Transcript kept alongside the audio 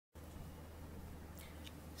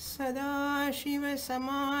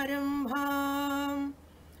सदाशिवसमारम्भां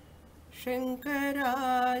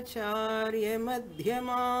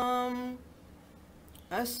शङ्कराचार्यमध्यमाम्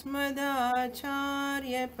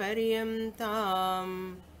अस्मदाचार्यपर्यन्तां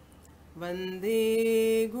वन्दे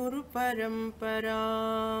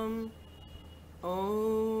गुरुपरम्पराम्। ॐ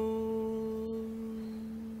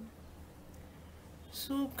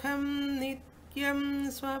सुखं नित्यं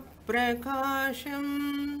स्वप्रकाशं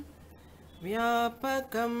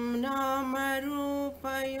व्यापकं नामरूपयोः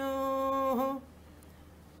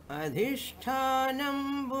अधिष्ठानं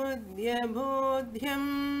बुद्ध्यबोध्यं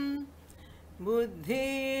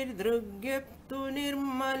बुद्धिर्दृग्यप्तु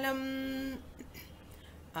निर्मलम्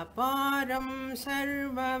अपारं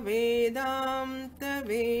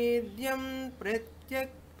सर्ववेदान्तवेद्यं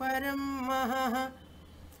प्रत्यक्परं महः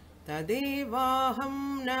तदेवाहं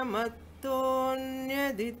न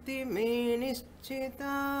मत्तोऽन्यदिति मे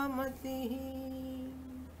निश्चिता मतिः।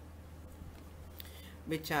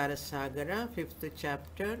 Vichara Sagara, 5th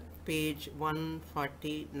chapter, page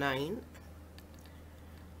 149,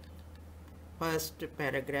 first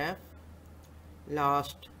paragraph,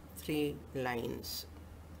 last 3 lines.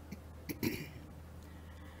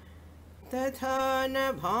 तथा न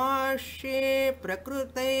भाष्ये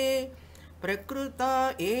प्रकृता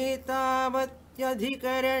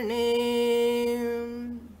एतावत्यधिकरणे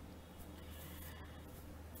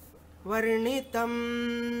वर्णितम्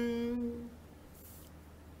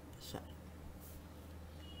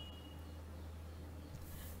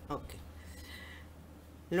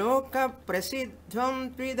लोकप्रसिद्धं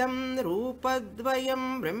त्विदं रूपद्वयं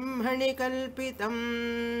ब्रह्मणि कल्पितं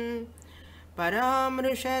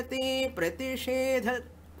परामृशति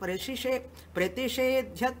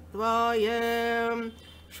प्रतिषेध्यत्वाय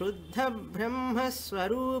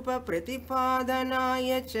शुद्धब्रह्मस्वरूपप्रतिपादनाय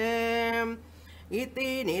च इति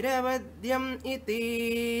निरवध्यम् इति।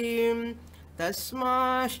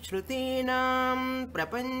 तस्माच्छ्रुतीनां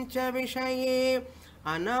प्रपञ्चविषये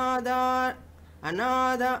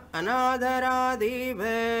अनादरादेव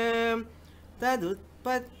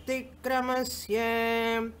तदुत्पत्तिक्रमस्य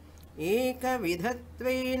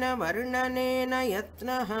एकविधत्वेन वर्णनेन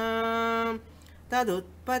यत्नः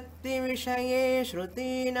तदुत्पत्तिविषये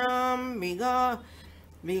श्रुतीनां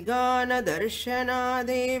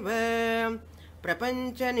विगानदर्शनादेव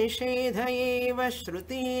प्रपञ्चनिषेध एव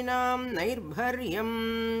श्रुतीनां नैर्भर्यं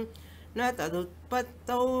न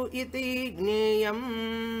तदुत्पत्तौ इति ज्ञेयम्।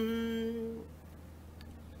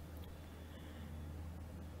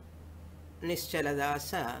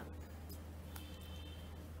 Nischaladasa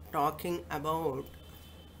talking about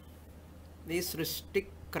the Srishti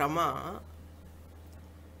Krama,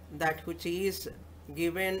 that which is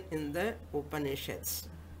given in the Upanishads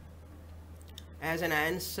as an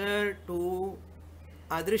answer to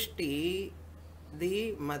Adrishti,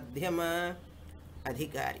 the Madhyama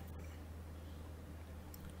Adhikari.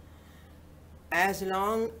 As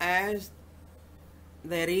long as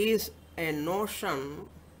there is a notion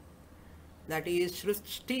that is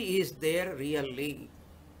Srishti is there really,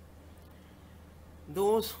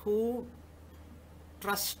 those who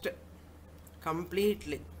trust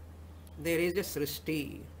completely there is a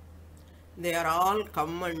Srishti, they are all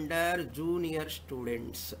come under junior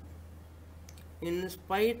students. In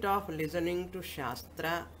spite of listening to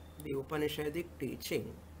Shastra, the Upanishadic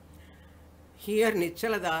teaching, here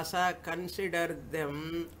Nichaladasa considered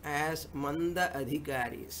them as Manda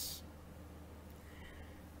Adhikaris,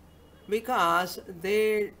 because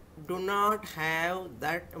they do not have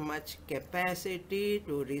that much capacity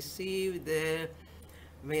to receive the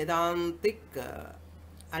Vedantic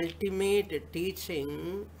ultimate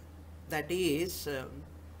teaching, that is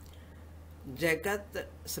Jagat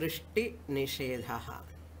Srishti Nishedhaha.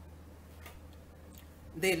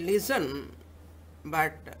 They listen,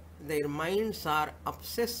 but their minds are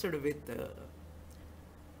obsessed with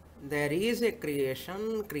there is a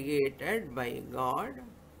creation created by God.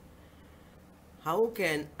 How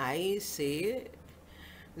can I say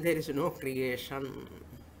there is no creation?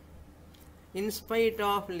 In spite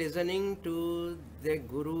of listening to the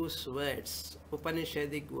Guru's words,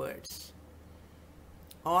 Upanishadic words,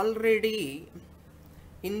 already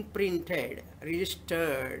imprinted,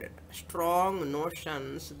 registered, strong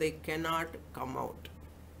notions, they cannot come out.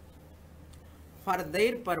 For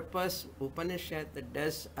their purpose, Upanishad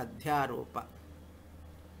does Adhyaropa.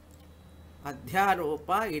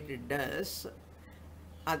 Adhyaropa it does.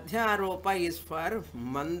 Adhyaropa is for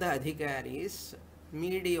Manda Adhikaris,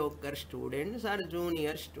 mediocre students or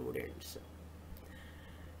junior students.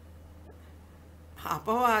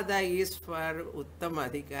 Apavada is for Uttama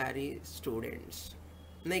Adhikari students.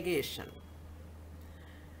 Negation.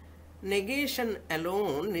 Negation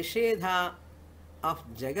alone, Nishedha of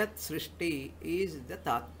Jagat Srishti is the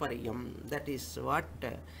Tatparyam. That is what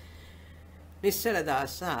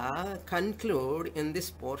Nisharadasa conclude in this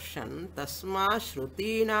portion. Tasma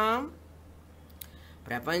Shrutinam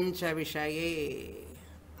Prapancha Vishaye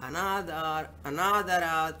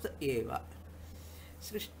Anadarat Eva.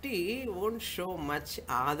 Srishti won't show much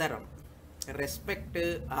adaram, respect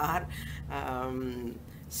or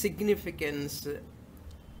significance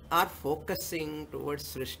or focusing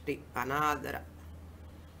towards Srishti. Anadara.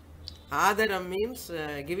 Adara means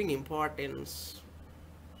giving importance,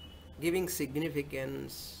 giving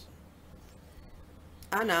significance.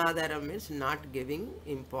 Anadara means not giving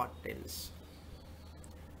importance.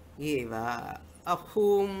 Eva, of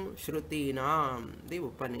whom Shrutinam, the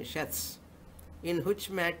Upanishads. In which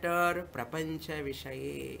matter? Prapancha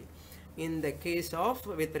Vishaye. In the case of,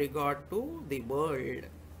 with regard to the world,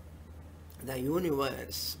 the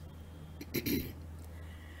universe.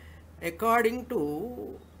 According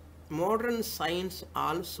to modern science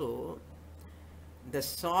also, the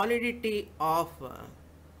solidity of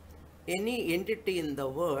any entity in the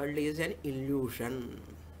world is an illusion.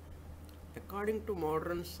 According to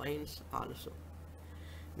modern science also,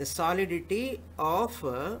 the solidity of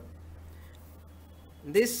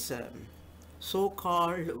this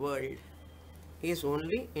so-called world is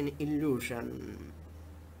only an illusion.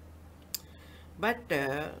 But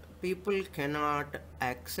people cannot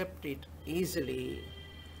accept it easily.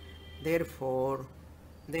 Therefore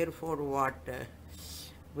what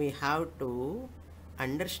we have to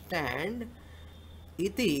understand,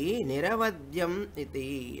 iti niravadyam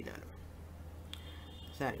iti.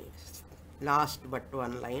 Sorry, last but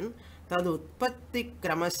one line. Tad utpatti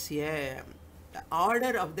kramasya. The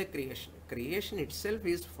order of the creation. Creation itself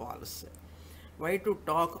is false. Why to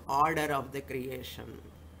talk order of the creation?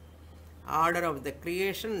 Order of the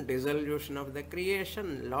creation, dissolution of the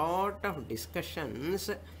creation, lot of discussions.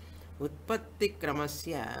 Utpatti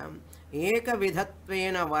kramasya eka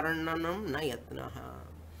vidhatvena varnanam na yatnaha.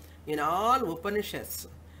 In all Upanishads,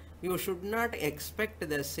 you should not expect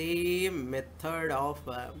the same method of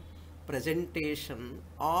presentation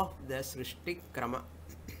of the Srishti Krama.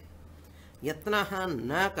 Yatnaha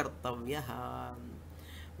na kartavyaha.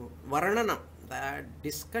 Varnanam, the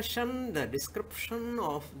discussion, the description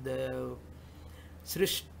of the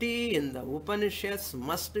Srishti in the Upanishads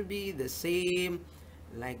must be the same.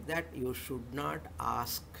 Like that you should not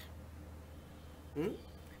ask.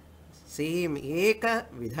 Same eka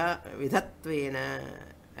vidhatvena,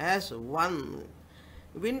 as one,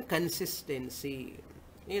 in consistency.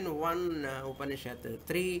 In one Upanishad,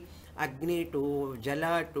 3, Agni to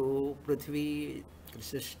Jala to Prithvi,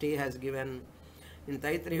 Srishti has given. In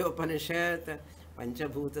Taittiriya Upanishad,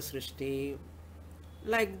 Panchabhuta Srishti.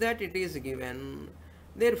 Like that it is given.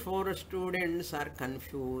 Therefore students are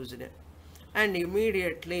confused. And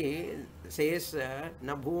immediately says,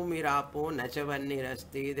 na bhumi rapo na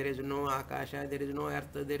chavannirasti, there is no akasha, there is no earth,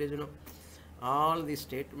 there is no... All these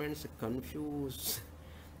statements confuse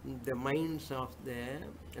the minds of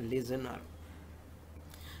the listener.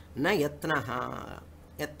 Na yatnaha.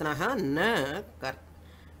 Yatnaha na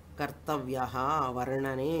kartavyaha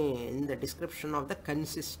varnane, in the description of the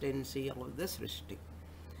consistency of the Srishti.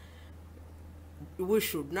 We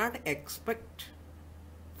should not expect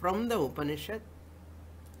from the Upanishad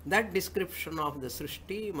that description of the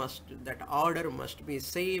Srishti must, that order must be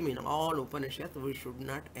same in all Upanishads. We should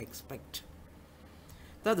not expect.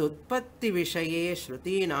 Tad utpatti vishaye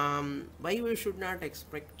shrutinam. Why we should not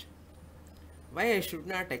expect? Why I should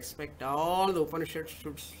not expect all the Upanishads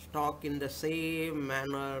should talk in the same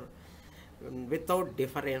manner, without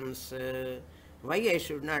difference? Why I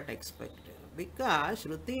should not expect? Because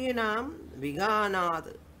shrutinam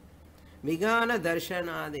viganad. Vigana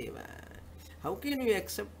darshanadeva. How can you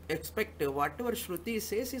expect whatever Shruti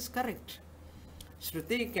says is correct?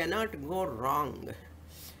 Shruti cannot go wrong.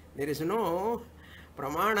 There is no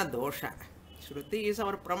pramana dosha. Shruti is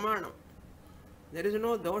our pramana. There is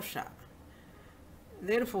no dosha.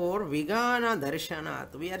 Therefore, vigana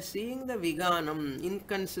darshanat. We are seeing the viganam,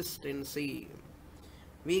 inconsistency.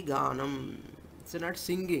 Viganam. It's not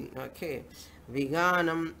singing. Okay.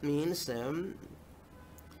 Viganam means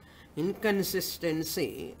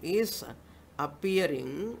inconsistency is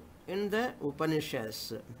appearing in the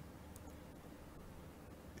Upanishads.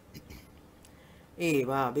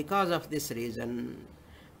 Eva, because of this reason,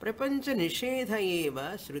 prapancha nishedha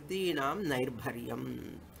eva shrutinam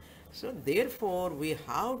nirbharyam. So therefore we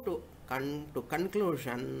have to come to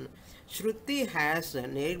conclusion, Shruti has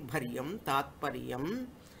nirbharyam, tatparyam,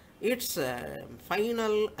 its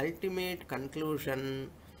final ultimate conclusion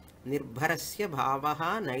Nirbharasya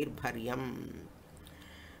bhavaha nairbharyam.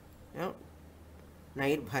 You know,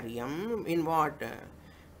 nairbharyam in what?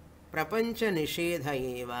 Prapancha nishedha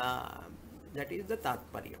eva. That is the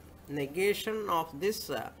tatparyam. Negation of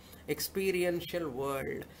this experiential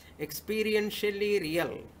world, experientially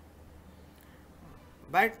real,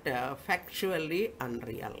 but factually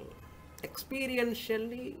unreal.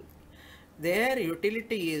 Experientially, their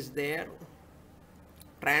utility is there,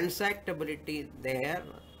 transactability there,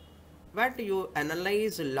 but you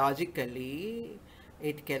analyze logically,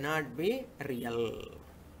 it cannot be real.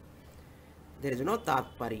 There is no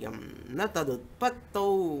tatparyam. Na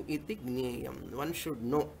tadutpattau iti gneyam. One should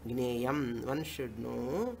know gneyam. One should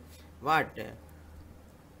know what?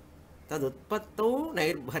 Tadutpattau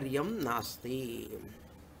nairbharyam nasti.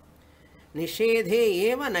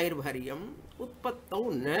 Nishedhe eva nairbharyam.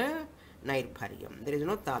 Utpattau na nairbharyam. There is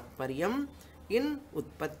no tatparyam in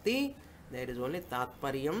utpatti. There is only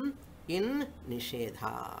tatparyam in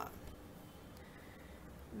nishedha.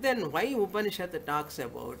 Then why Upanishad talks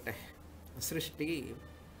about Srishti?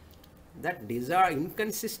 That desire,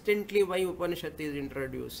 inconsistently why Upanishad is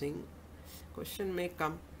introducing? Question may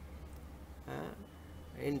come.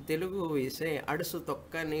 In Telugu we say, Adasu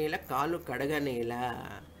tokka neela, kalu kadaga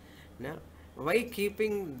neela. Why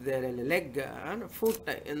keeping the leg, foot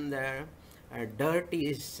in the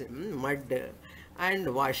dirty mud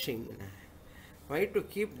and washing? Why to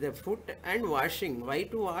keep the foot and washing? Why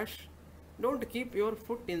to wash? Don't keep your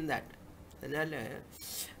foot in that.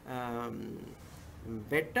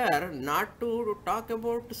 Better not to talk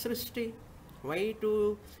about Srishti. Why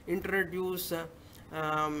to introduce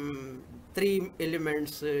 3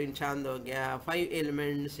 elements in Chandogya, 5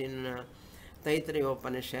 elements in Taittiriya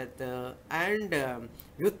Upanishad, and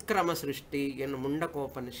Vyutkrama Srishti in Mundaka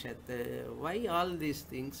Upanishad? Why all these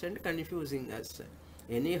things and confusing us?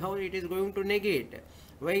 Anyhow, it is going to negate.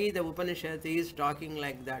 Why the Upanishad is talking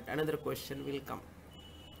like that? Another question will come.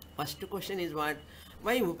 First question is what?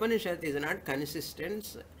 Why Upanishad is not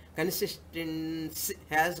consistency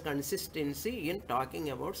has consistency in talking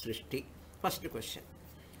about Srishti? First question.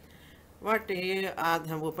 What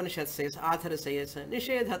Upanishad says, author says,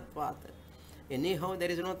 Nishedhatvat. Anyhow,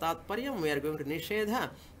 there is no tatparyam, we are going to Nishedha,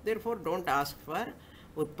 therefore don't ask for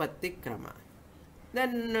Utpatti Krama.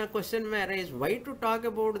 Then question may arise, why to talk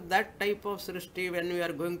about that type of Srishti when we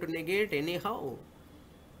are going to negate anyhow?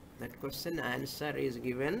 That question answer is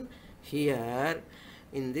given here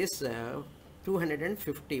in this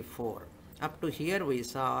 254. Up to here we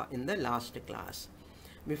saw in the last class.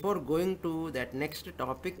 Before going to that next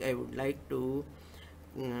topic, I would like to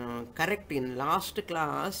correct. In last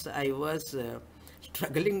class, I was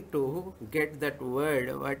struggling to get that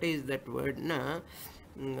word. What is that word?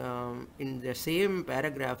 In the same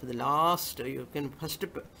paragraph, the last, you can first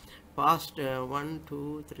past 1,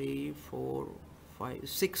 2, 3, 4, 5,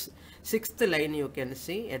 6, sixth line you can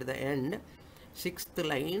see at the end, sixth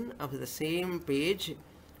line of the same page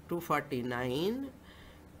 249,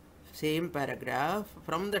 same paragraph,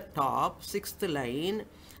 from the top, sixth line,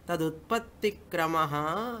 tadutpatti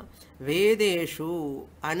kramaha vedeshu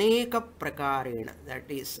aneka prakarena. That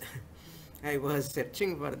is, I was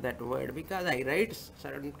searching for that word because I write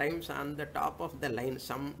sometimes on the top of the line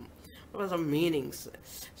some meanings.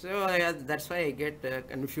 So that's why I get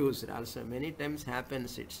confused also. Many times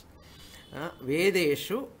happens it's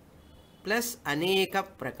Vedeshu plus Aneka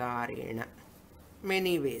Prakarena.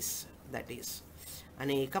 Many ways, that is.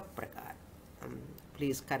 Aneka Prakar.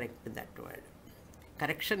 Please correct that word.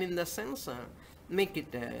 Correction in the sense, make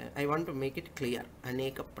it, I want to make it clear.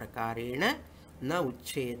 Aneka Prakarena na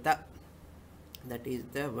ucheta. That is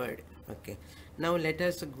the word. Okay. Now let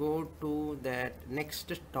us go to that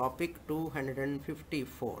next topic,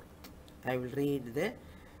 254. I will read the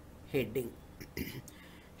heading.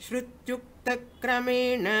 Shrutyukta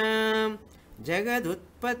kramena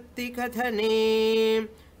jagadutpatti kathane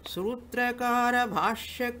sutrakara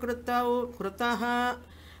bhashya krutaha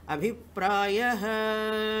abhiprayah.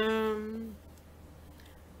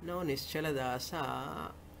 Now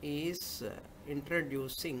Nischaladasa is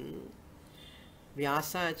introducing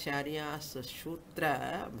Vyasacharya's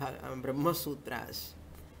Sutra, Brahma Sutras.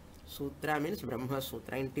 Sutra means Brahma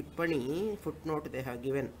Sutra. In Tippani, footnote they have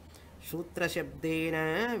given Sutra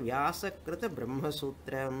Shabdena Vyasakrita Brahma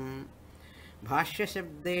Sutram, Bhashya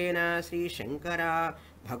Shabdena Sri Shankara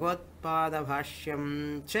Bhagavad-pada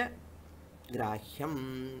Bhashyam Cha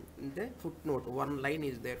Grahyam. The footnote, one line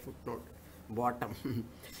is there, footnote, bottom.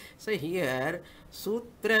 So here,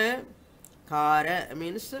 Sutra Kara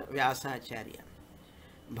means Vyasacharya.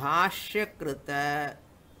 Bhashyakrita,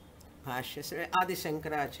 Bhashya, Adi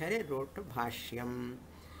Shankaracharya wrote Bhashyam.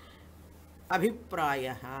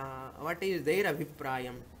 Abhipraya. What is their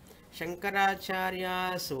Abhiprayam?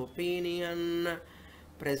 Shankaracharya's opinion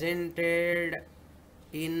presented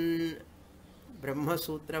in Brahma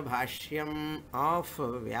Sutra Bhashyam of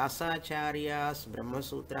Vyasacharya's Brahma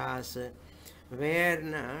Sutras,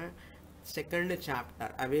 where second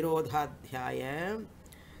chapter, Avirodhadhyaya,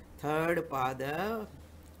 third pada,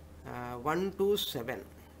 1 to 7,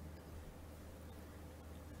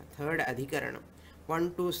 third adhikaranam,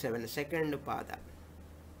 1 to 7, second pada,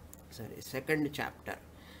 second chapter.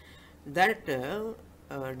 That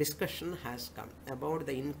discussion has come about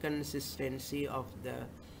the inconsistency of the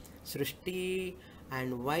Srishti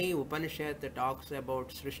and why Upanishad talks about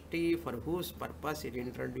Srishti, for whose purpose it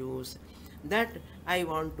introduced. That I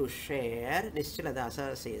want to share.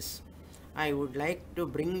 Nishchaladasa says, I would like to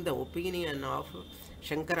bring the opinion of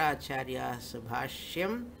Shankaracharya's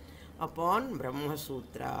Bhashyam upon Brahma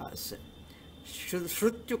Sutras.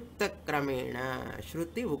 Shrutyukta Kramena,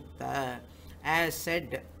 Shruti Ukta, as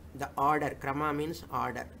said, the order, Krama means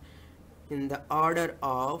order. In the order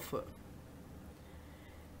of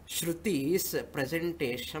Shruti's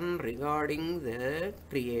presentation regarding the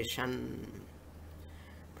creation.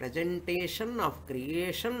 Presentation of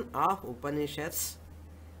creation of Upanishads.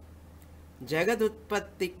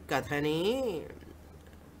 Jagadutpatti Kathani,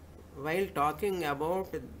 while talking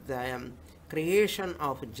about the creation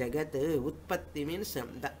of Jagat, Utpatti means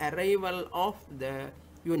the arrival of the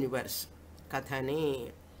universe.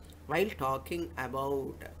 Kathani, while talking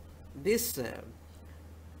about this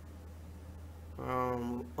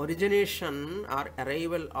origination or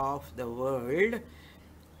arrival of the world,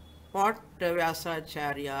 what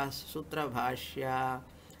Vyasacharya's Sutra Bhashya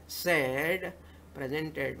said,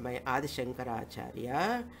 presented by Adi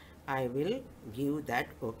Shankaracharya, I will give that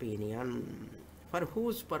opinion. For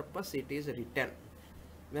whose purpose it is written?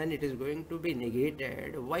 When it is going to be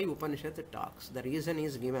negated, why Upanishad talks? The reason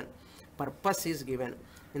is given, purpose is given.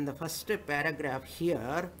 In the first paragraph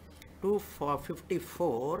here,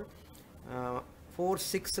 254,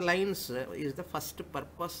 4-6 lines is the first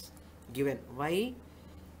purpose given. Why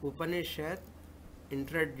Upanishad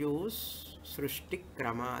introduce Srishti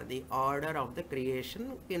Krama, the order of the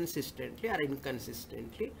creation, consistently or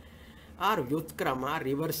inconsistently, or Vyutkrama,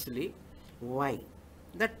 reversely. Why?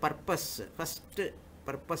 That purpose, first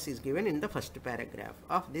purpose is given in the first paragraph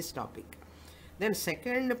of this topic. Then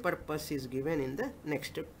second purpose is given in the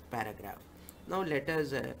next paragraph. Now let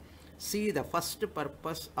us see the first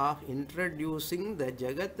purpose of introducing the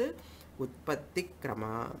Jagat Utpatti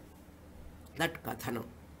Krama, that Kathanam,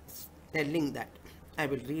 telling that. I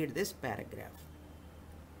will read this paragraph.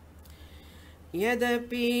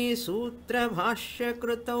 Yadapi Sutra Bhashya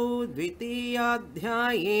Krutau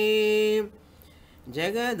Dvitiyadhyaye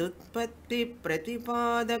Jagadutpatti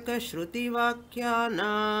Pratipadaka Shruti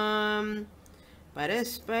Vakyānām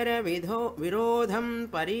Paraspara Virodham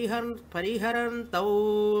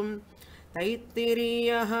Pariharantau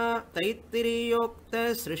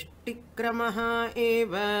Taitiriyokta Srishtikramaha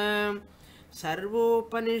Eva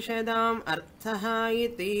Sarvopanishadam Arthaha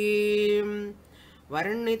Iti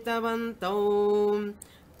Varnitavantau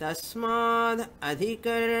Tasmad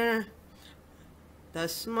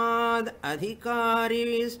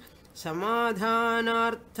Adhikaris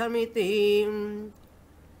Samadhanarthamiti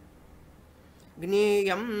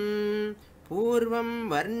Gneyam Purvam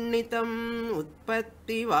Varnitam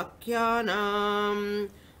Utpatti Vakyānām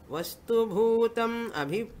Vastu Bhutam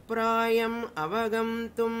Abhiprayam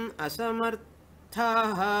Avagamtum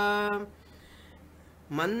Asamarthaha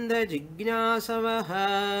Manda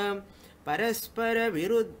Jignasavaha Paraspara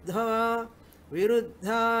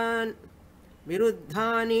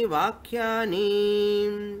Viruddhani Vakyani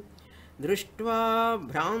Drishtva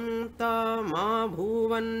Bhranta Ma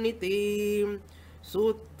Bhuvanniti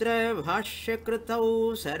Sutra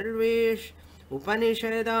Bhashyakritau Sarvesh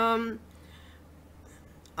Upanishadam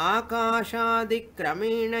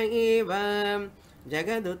Akashadikramena eva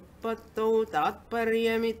Jagadutpattau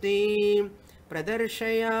Tatparyamiti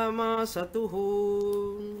Pradarshayama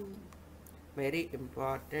Satuhu. Very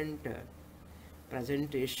important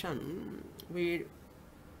presentation. We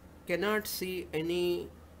cannot see any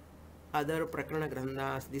other Prakarana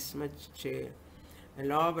Grandhas this much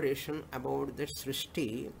elaboration about the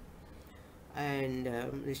Srishti, and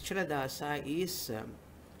Nishchaladasa is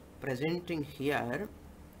presenting here.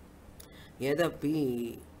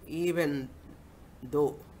 Yadapi, even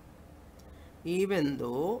though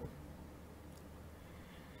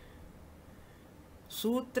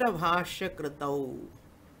Sutra Bhashya Kritau,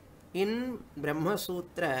 in Brahma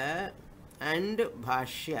Sutra and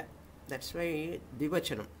Bhashya, that's why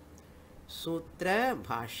Divachanam, Sutra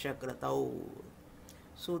Bhashya Kritau,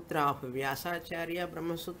 Sutra of Vyasacharya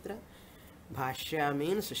Brahma Sutra. Bhashya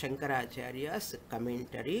means Shankaracharya's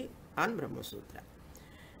commentary on Brahma Sutra.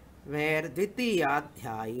 Where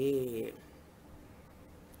Dvitiyadhyaye,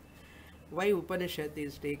 why Upanishad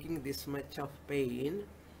is taking this much of pain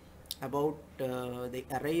about the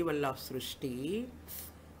arrival of Srishti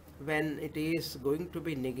when it is going to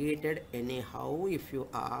be negated anyhow, if you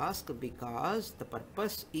ask, because the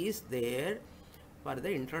purpose is there for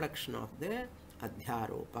the introduction of the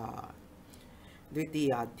Adhyaropa.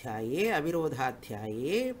 Dvitiyadhyaye,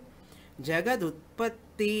 Avirodhadhyaye,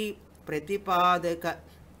 Jagadutpatti Pratipadaka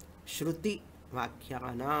Shruti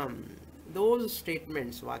Vakhyanam. Those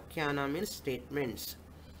statements, Vakhyana means statements,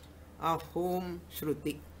 of whom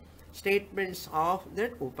Shruti, statements of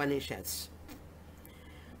the Upanishads.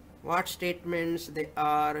 What statements they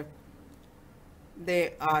are?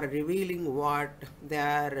 They are revealing what they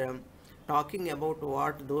are talking about,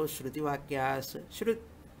 what those Shruti Vakyas,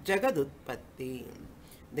 Jagad Utpatti,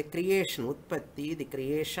 the creation, Utpatti, the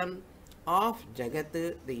creation of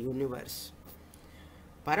Jagat, the universe.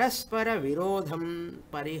 Paraspara Virodham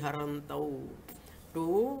Pariharantau,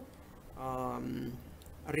 to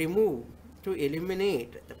remove, to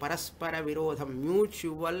eliminate the Paraspara Virodham,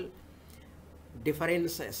 mutual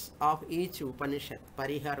differences of each Upanishad.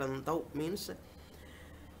 Pariharantau means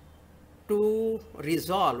to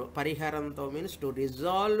resolve. Pariharantau means to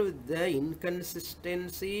resolve the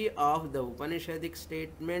inconsistency of the Upanishadic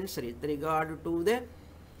statements with regard to the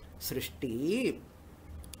Srishti.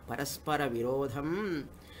 Paraspara Virodham,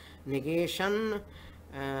 negation,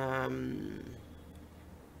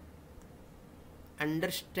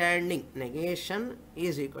 understanding. Negation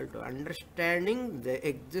is equal to understanding the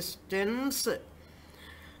existence.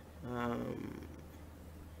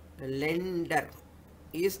 Lender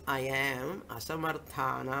is I am,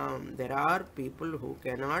 asamarthanam. There are people who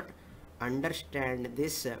cannot understand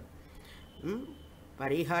this.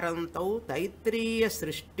 Pariharantau Taitriya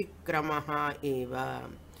Srishtikramaha eva.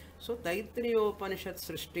 So Taitriya Upanishad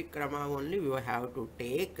Srishtikrama only we have to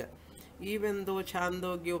take. Even though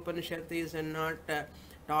Chandogya Upanishad is not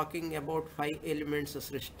talking about 5 elements of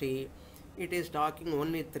Srishti, it is talking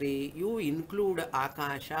only 3. You include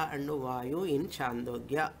Akasha and Vayu in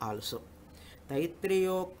Chandogya also.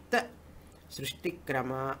 Taitriyokta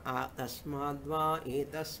Srishtikrama tasmadva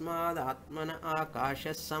etasmad atmana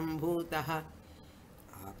akasha sambhutah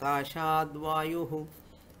akashadvayuh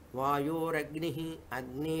vayoragnihi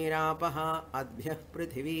agnirapaha adbhyah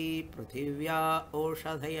prithvi prithivya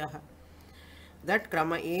oshadhayah. That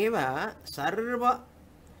krama eva sarva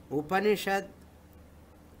Upanishadam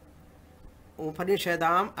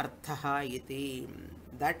arthaha iti.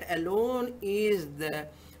 That alone is the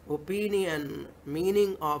opinion,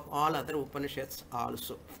 meaning of all other Upanishads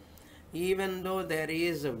also. Even though there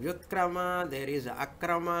is Vyutkrama, there is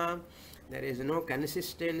Akrama, there is no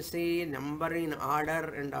consistency, number in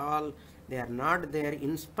order and all, they are not there.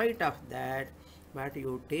 In spite of that, but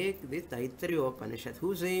you take the Taittiriya Upanishad.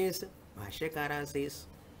 Who says? Bhashyakara says,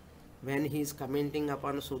 when he is commenting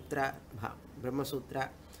upon Sutra, Brahma Sutra,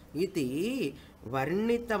 iti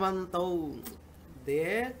varnitavantau.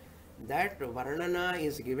 There, that varnana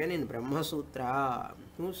is given in Brahma Sutra.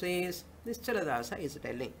 Who says? This Charadasa is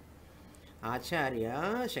telling.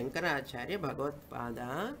 Acharya, Shankaracharya,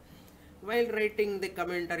 Bhagavad-pada, while writing the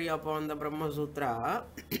commentary upon the Brahma Sutra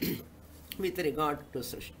with regard to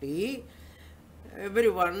Srishti,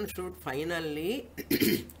 everyone should finally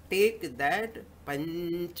take that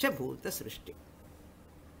Panchabhuta Srishti.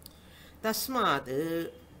 Tasmat,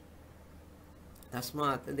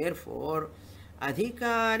 therefore,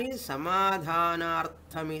 Adhikari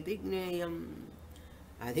Samadhanarthamiti Gneyam.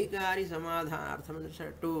 Adhikari Samadhanartham,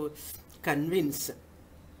 to convince.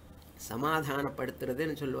 Samadhana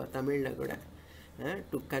padthirudenu solluva Tamil kuda.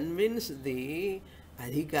 To convince the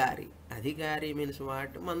Adhikari. Adhikari means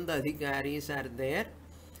what? Manda Adhikaris are there.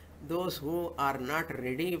 Those who are not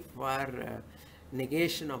ready for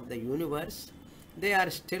negation of the universe, they are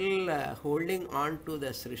still holding on to the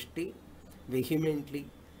Srishti vehemently.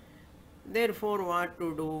 Therefore, what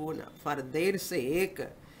to do? For their sake,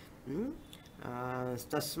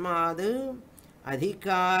 Tasmad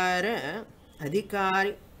Adhikari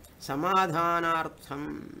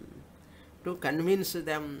Samadhanartham, to convince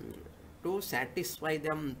them, to satisfy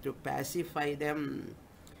them, to pacify them.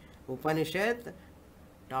 Upanishad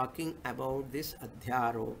talking about this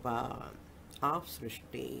Adhyaropa of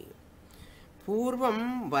Srishti.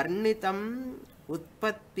 Purvam Varnitam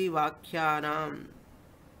Utpatti Vakhyanam.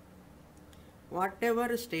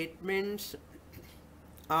 Whatever statements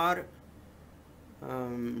are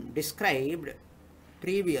described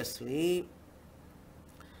previously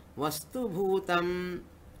Vastubhutam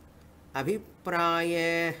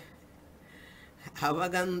abhipraye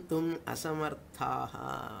avagantum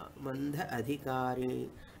asamarthaha mandha adhikari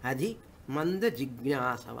mandha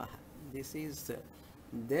jignasavah. This is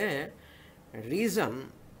the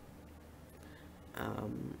reason.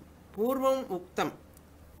 Purvam Uktam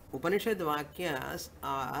Upanishad Vakyas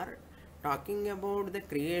are talking about the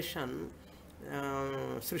creation,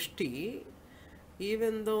 Srishti,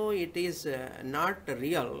 even though it is not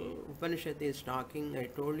real. Upanishad is talking, I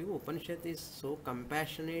told you, Upanishad is so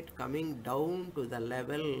compassionate, coming down to the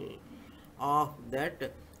level of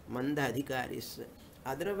that Manda Adhikaris.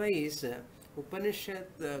 Otherwise, Upanishad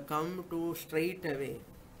come to straight away.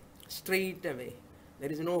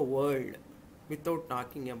 There is no world without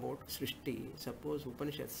talking about Srishti. Suppose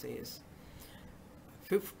Upanishad says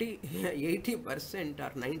 80%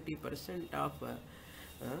 or 90% of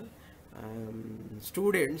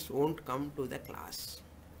students won't come to the class.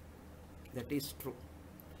 That is true.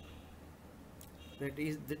 That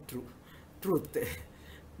is the truth.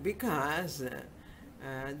 Because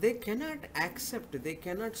they cannot accept, they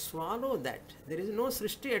cannot swallow that. There is no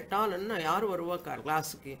Srishti at all. Yaru varuva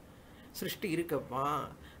class ki Srishti irukappa.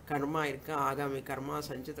 Karma irka, agami karma,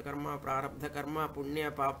 sanchita karma, prarabdha karma,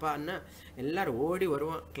 punya, papa, ellaru odi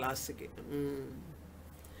varuva class ki.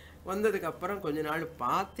 Vandadukku appuram konja naal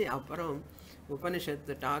paathe appuram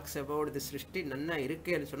Upanishad talks about the Srishti nanna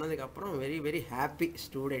irukke nu sonnadukku appuram very happy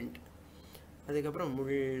student. Adukku appuram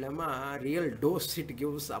mullama real dose it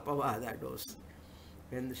gives apavada dose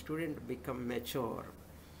when the student become mature.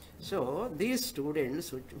 So these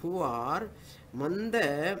students who are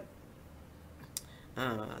manda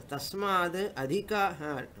tasmad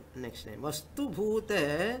adhika next name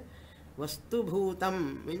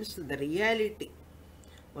vastubhutam means the reality.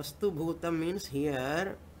 Vastubhutam means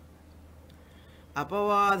here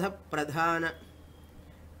apavadha pradhana.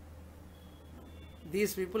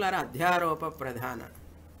 These people are adhyaropa pradhana.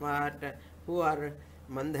 But who are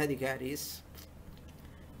mandadhikaris?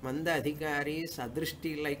 Mandadhikaris,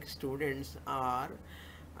 adrishti like students are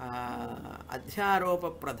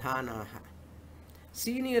adhyaropa pradhanaha.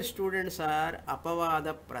 Senior students are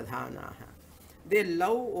apavada pradhanaha. They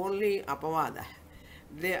love only apavada.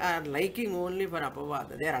 They are liking only for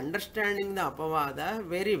apavada. They are understanding the apavada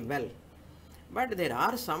very well. But there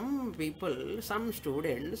are some people, some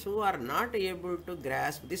students who are not able to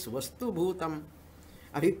grasp this vastubhutam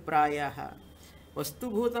abhiprayaha.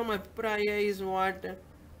 Vastubhutam abhipraya is what?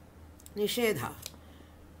 Nishedha.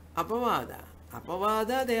 Apavada.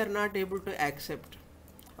 Apavada they are not able to accept.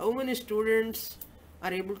 How many students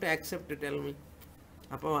are able to accept, tell me,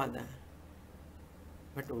 apavada?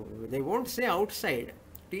 But they won't say outside.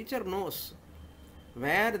 Teacher knows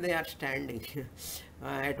where they are standing,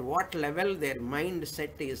 at what level their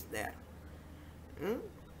mindset is there.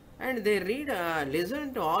 And they read,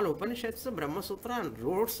 listen to all Upanishads, Brahma Sutra, and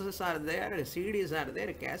notes are there, CDs are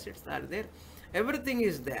there, cassettes are there, everything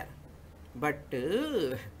is there. But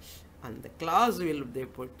on the class will they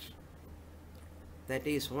put. That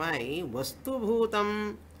is why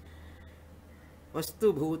Vastubhutam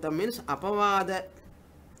means apavada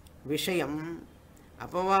vishayam,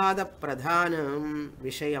 apavada pradhanam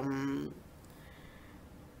vishayam,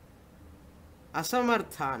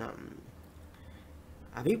 asamarthanam,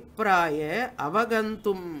 abhipraya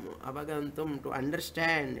avagantum to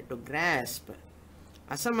understand, to grasp,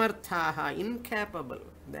 asamarthaha incapable.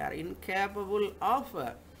 They are incapable of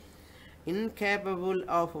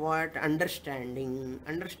what? Understanding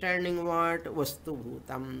what?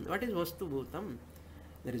 Vastubhutam. What is Vastubhutam?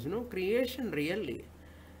 There is no creation really.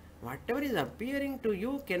 Whatever is appearing to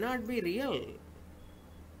you cannot be real.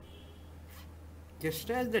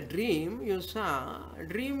 Just as the dream you saw,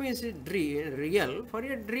 dream is real for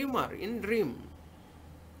a dreamer in dream.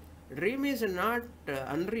 Dream is not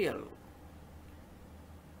unreal.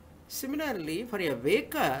 Similarly, for a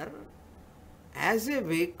waker, as a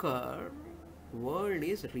waker, world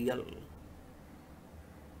is real.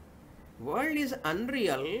 World is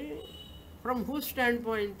unreal from whose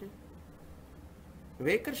standpoint?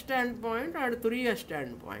 Waker standpoint or Turiya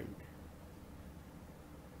standpoint?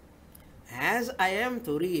 As I am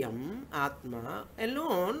Turiyam, Atma,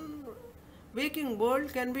 alone, waking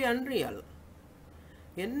world can be unreal.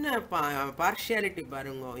 Enna partiality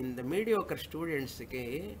parungo in the mediocre students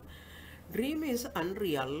ke dream is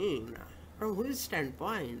unreal. From whose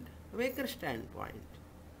standpoint? Waker standpoint.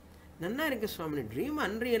 Nanna irukku Swamini, dream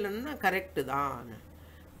unreal anna correct dhaan.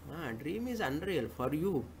 Dream is unreal for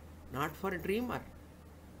you, not for a dreamer.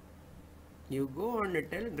 You go and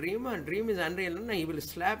tell dreamer, dream is unreal, and he will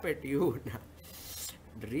slap at you.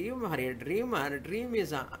 Dream for a dreamer, dream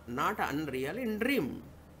is not unreal in dream.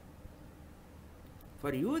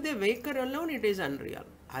 For you, the waker alone, it is unreal.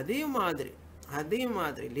 Adi madri,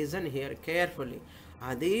 listen here carefully.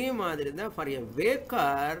 Adi madri, for a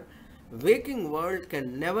waker, waking world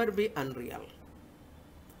can never be unreal.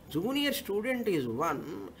 Junior student is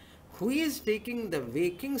one who is taking the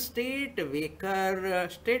waking state, waker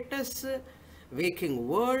status, waking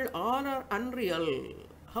world, all are unreal.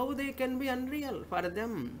 How they can be unreal for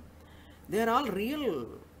them? They are all real.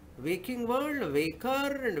 Waking world,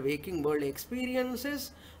 waker and waking world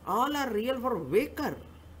experiences, all are real for waker.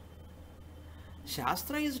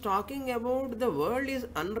 Shastra is talking about the world is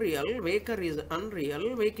unreal, waker is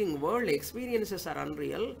unreal, waking world experiences are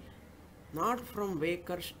unreal. Not from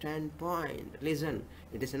waker standpoint. Listen,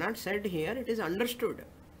 it is not said here, it is understood.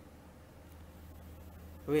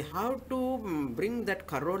 We have to bring that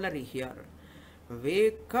corollary here.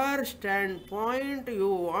 Waker standpoint,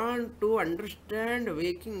 you want to understand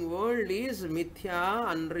waking world is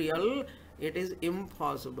mithya, unreal, it is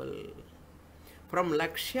impossible. From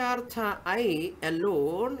Lakshyartha I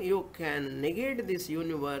alone, you can negate this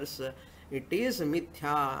universe. It is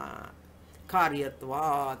mithya,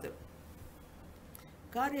 karyatvat.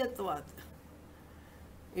 Karyatvat.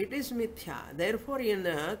 It is mithya. Therefore, in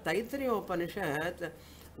Taittiriya Upanishad,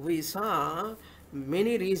 we saw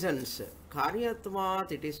many reasons.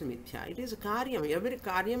 Karyatvat, it is mithya. It is karyam. Every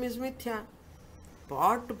karyam is mithya.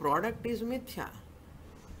 Product is mithya.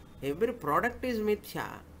 Every product is mithya.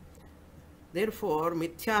 Therefore,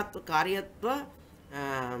 mithyatva karyatva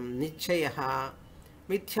nichayaha,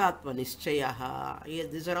 mithyatva nischayaha.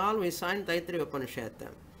 These are all we saw in Taittiriya Upanishad.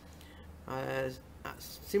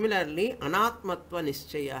 Similarly, anatmatva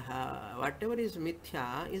nischayaha. Whatever is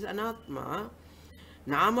mithya is anatma.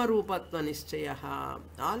 Nama rupatva nischayaha.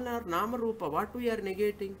 All are nama rupa. What we are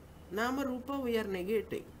negating? Nama rupa we are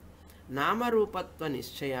negating. Nama rupatva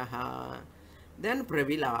nischayaha. Then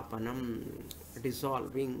pravilapanam,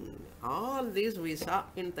 dissolving. All these we saw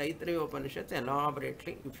in Taittiriya Upanishad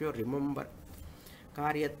elaborately, if you remember.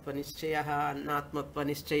 Karyatva nischayaha, anatmatva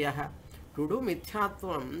nischayaha. To do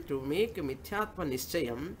mithyatvam, to make mithyatva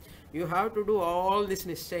nischayam, you have to do all this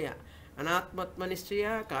nischaya. Anatmatva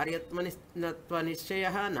nischaya, karyatva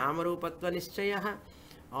nischaya, namarupatva nischaya.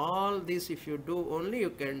 All this if you do only,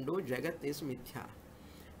 you can do. Jagat is mithya.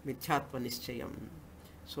 Mithyatva nischayam.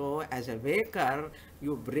 So as a waker,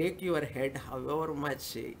 you break your head however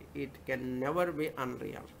much, it can never be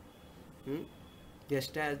unreal.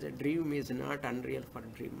 Just as a dream is not unreal for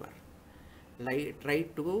dreamer. Try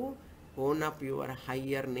to own up your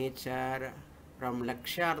higher nature from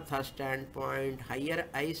Lakshyartha standpoint, higher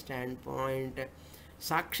I standpoint,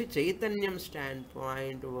 Sakshi Chaitanyam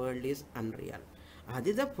standpoint, world is unreal.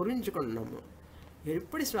 Adida purinchukonnamu.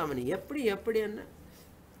 Eppadi Swamini, eppadi anna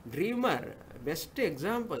dreamer, best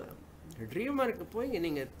example. Dreamer ku poi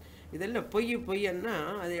neenga idella poi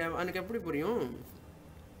anna adu avanukku eppadi puriyum?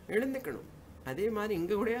 Elundukkanum. Adhe maari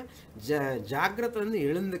inga kuda jagratha vandu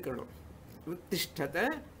elundukkanum.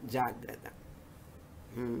 Uttishtata jagrata.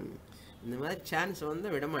 இந்த மாதிரி chance வந்து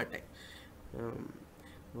விட மாட்டேன்.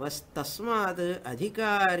 தஸ்மாத்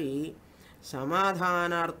அதிகாரி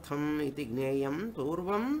சமாதானார்த்தம் இது ஞேயம்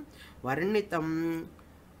பூர்வம் வர்ணிதம்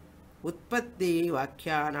உற்பத்தி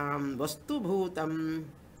வாக்கியானாம் வஸ்துபூதம்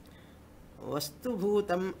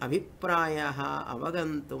அபிப்பிராயः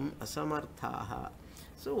அவகந்தும் அசமர்த்தாः.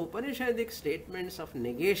 So Upanishadic statements of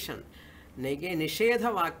negation,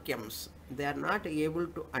 nishedha vakyams, they are not able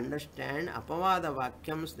to understand. Apavada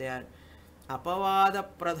vakyams, they are apavada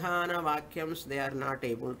pradhana vakyams, they are not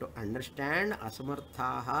able to understand.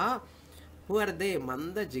 Asamarthaha, who are they?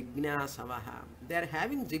 Manda jignasavaha. They are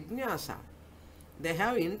having jignasa. They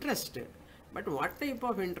have interest. But what type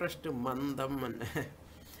of interest? Mandam.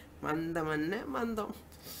 Mandam.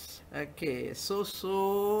 Okay,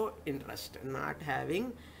 so interest. Not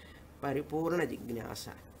having paripurna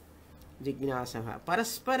jignasa. Jignasava.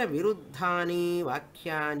 Paraspara viruddhani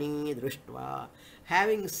vakyani drishtva.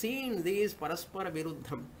 Having seen these paraspara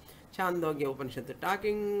viruddham. Chandogya Upanishad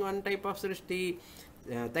talking one type of srishti,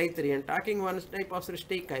 Taittiriyan talking one type of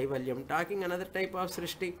srishti, Kaivalyam talking another type of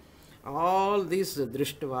srishti. All this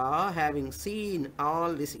drishtva, having seen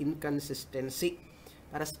all this inconsistency.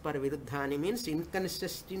 Paraspara viruddhani means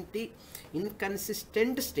inconsistent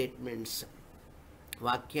statements.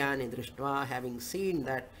 Vakyani drishtva, having seen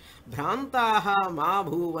that bhrantaha ma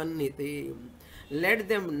bhuvan iti, let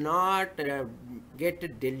them not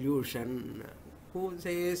get delusion. Who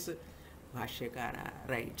says? Bhashyakara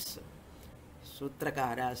writes,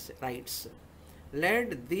 Sutrakara writes,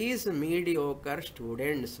 let these mediocre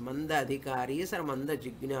students, manda adhikaris or manda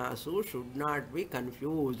jignasu, should not be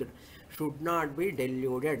confused, should not be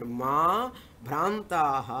deluded. Ma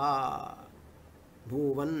bhrantaha.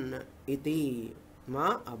 bhuvan iti,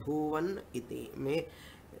 ma abhuvan iti. May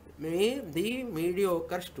the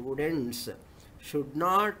mediocre students should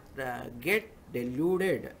not get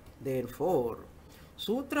deluded. Therefore,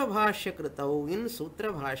 Sutra Bhashya Kritau, in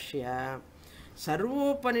Sutra Bhashya,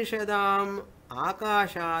 Sarvopanishadam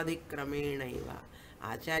Akashadikramena.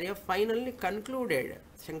 Acharya finally concluded,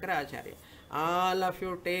 Shankaracharya, all of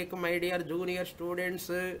you take, my dear junior students,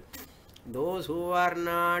 those who are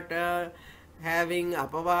not having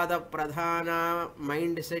apavada pradhana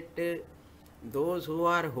mindset, those who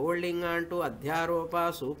are holding on to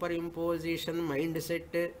adhyaropa superimposition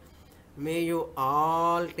mindset, may you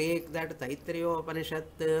all take that Taittiriya Upanishad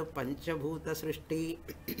Panchabhuta Srishti.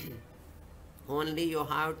 Only you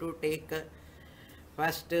have to take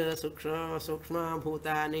first Sukshma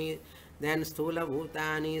Bhutani, then Sthula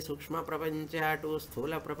Bhutani, Sukshma Prapancha to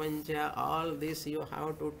Sthula Prapancha. All this you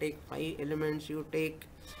have to take 5 elements. You take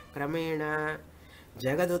Kramena,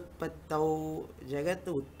 Jagad Utpattau, Jagat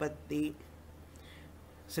Utpatti,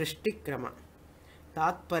 Srishti Krama.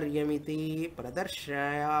 Tatparyamiti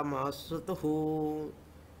Pradarshayamasutuhu.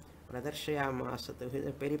 Pradarshayamasutuhu is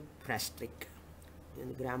a periphrastic.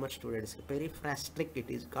 In grammar students, periphrastic it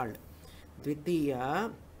is called. Dvitiya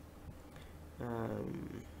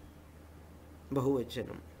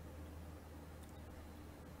Bahuvachanam.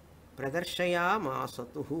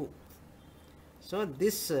 Pradarshayamasutuhu. So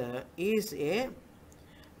this is a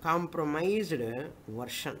compromised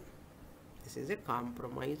version. This is a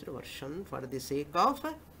compromised version for the sake of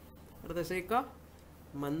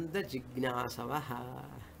Manda Jignasavaha.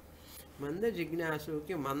 Manda Jignasu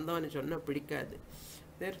ki Manda ani chonna pidikadu.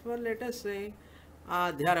 Therefore, let us say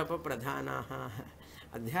Adhyarapa Pradhanaha.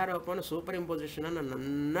 Adhyarapa superimposition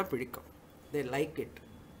nanna pidikam. They like it.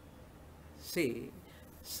 See,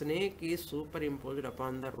 snake is superimposed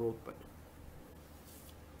upon the rope.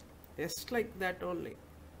 Just like that only.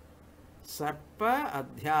 Sarpa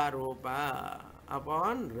Adhyaropa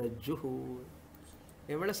upon Rajjuhu.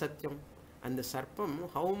 Evada Satyam. And the Sarpam,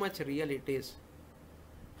 how much real it is?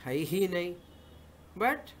 Haihi nai.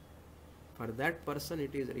 But for that person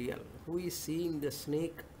it is real. Who is seeing the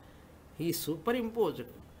snake? He is superimposed.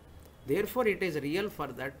 Therefore it is real for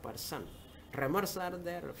that person. Tremors are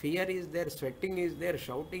there, fear is there, sweating is there,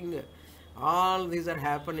 shouting. All these are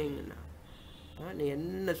happening. நீ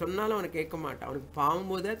என்ன சொன்னாலும் அவனுக்கு கேட்க மாட்டான். அவனுக்கு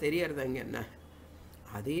பாம்பு தான் தெரியறது அங்கே என்ன.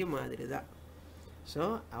 அதே மாதிரி தான். ஸோ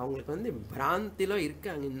அவங்களுக்கு பிராந்திலோ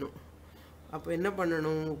இருக்காங்க இன்னும். அப்போ என்ன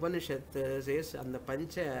பண்ணணும்? உபனிஷத்து சேஸ் அந்த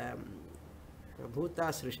பஞ்ச பூதா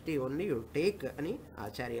சிருஷ்டி ஒன்லி யூ டேக் అని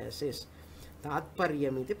ఆచార్య సేస్.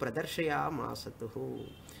 తాత్పర్యం ఇది ప్రదర్శయామాసతు.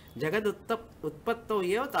 జగదుత్పత్తౌ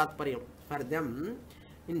ఏవ తాత్పర్యం ఫర్ దెమ్.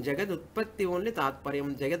 ఇన్ జగదుత్పత్తి ఓన్లీ తాత్పర్యం.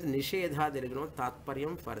 జగత్ నిషేధాదిరిగినో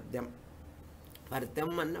తాత్పర్యం for them. For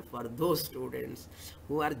them and for those students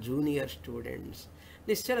who are junior students.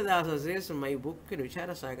 Nischala Dasa says, my book in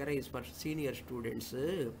Vichara Sagara is for senior students.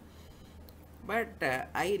 But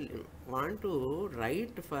I want to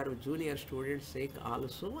write for junior students' sake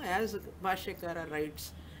also, as Bhashyakara writes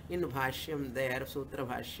in Bhashyam there, Sutra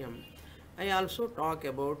Bhashyam. I also talk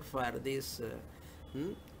about for this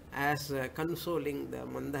as consoling the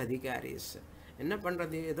Mandadhikaris. என்ன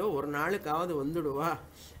பண்ணுறது, ஏதோ ஒரு நாளுக்காவது வந்துடுவா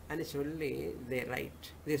and சொல்லி they write.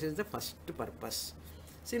 This is the first purpose.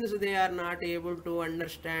 Since they are not able to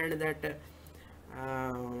understand that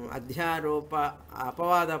adhyaropa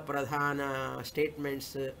apavada pradhana statements,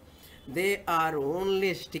 they are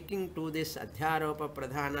only sticking to this adhyaropa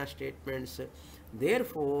pradhana statements.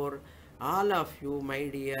 Therefore, all of you, my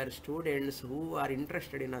dear students who are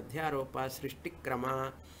interested in adhyaropa srishti krama,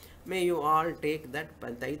 may you all take that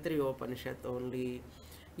Taittiriya Upanishad only.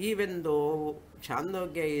 Even though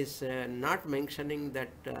Chandogya is not mentioning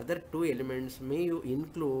that other 2 elements, may you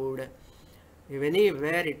include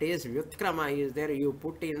anywhere it is Vyutkrama is there, you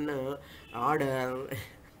put in order,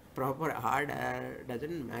 proper order,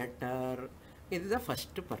 doesn't matter. It is the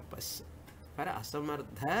first purpose. For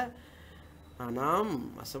asamardhanam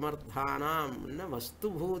na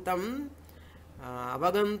vastubhutam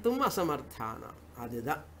avagantum asamardhana.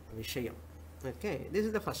 Adida Vishayam. Okay, this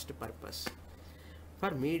is the first purpose.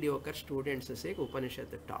 For mediocre students' sake, Upanishad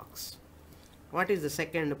talks. What is the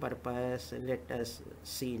second purpose? Let us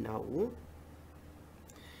see now.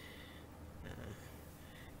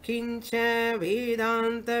 Kincha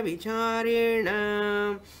Vedanta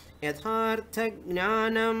Vicharena Yathartha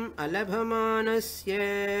Jnanam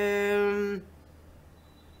Alabhamanasya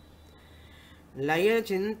Laya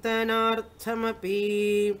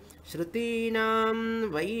Chintanarthamapi Shrutinam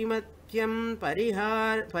Vaimatyam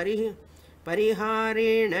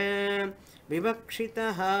Pariharena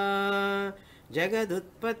Vivakshitaha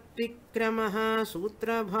जगदुत्पत्तिक्रमः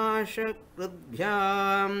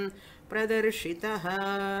सूत्रभाष्यकृद्भ्यां प्रदर्शितः.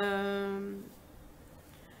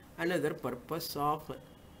 Another purpose of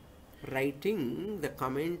writing the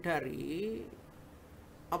commentary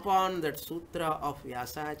upon that sutra of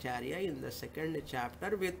Vyasacharya in the second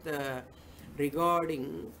chapter with regard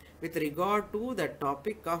to the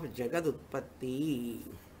topic of Jagadutpatti.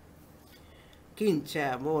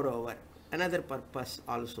 Kincha, moreover, another purpose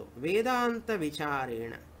also, Vedanta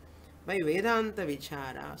Vicharena. By Vedanta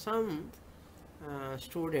Vichara, some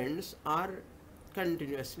students are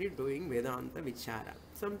continuously doing Vedanta Vichara.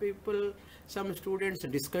 Some students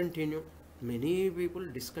discontinue, many people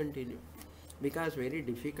discontinue because very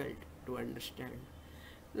difficult to understand.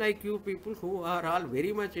 Like you people who are all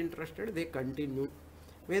very much interested, they continue.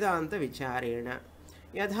 Vedanta Vicharena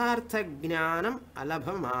Yadhartha Jnanam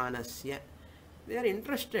Alabhamanasya. They are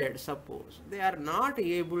interested, suppose. They are not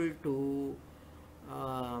able to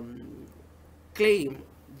claim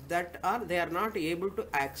that, or they are not able to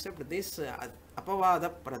accept this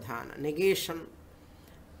Apavada Pradhana, negation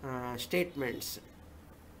statements.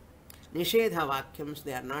 Nishedha Vakyams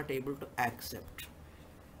they are not able to accept.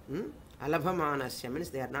 Alabhamanasya means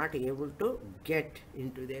they are not able to get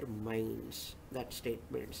into their minds that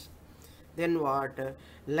statements. Then what?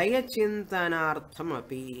 Layachintanartham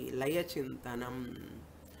api. Layachintanam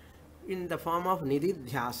in the form of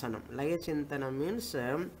nididhyasanam. Layachintanam means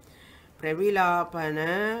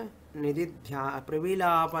pravilapana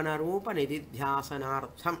rupa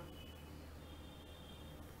nididhyasanartham.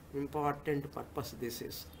 Important purpose this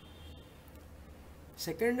is.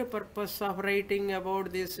 Second purpose of writing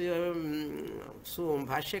about this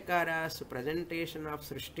Bhashyakara's presentation of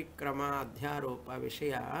Srishtikrama Adhyaropa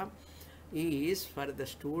Vishaya is for the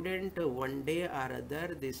student one day or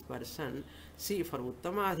other. This person, see, for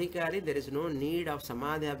Uttama Adhikari there is no need of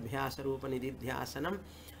Samadhi Abhyasa Rupa Nididhyasanam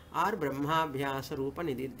or Brahma Abhyasa Rupa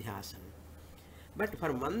Nididhyasanam. But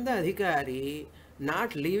for Manda Adhikari,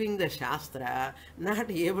 not leaving the Shastra,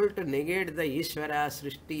 not able to negate the Ishvara,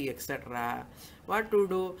 Srishti, etc. What to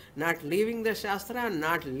do? Not leaving the Shastra,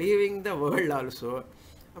 not leaving the world also.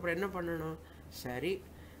 Appo enna pannanum? Sari,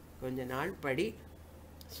 konja naal padi,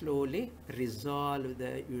 slowly resolve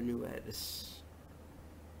the universe.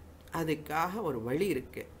 Adukkaga or vali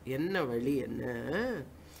irukku. Enna vali enna?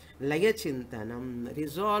 Layachintanam,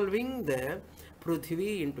 resolving the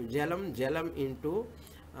Prithvi into Jalam, Jalam into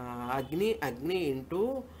Agni, Agni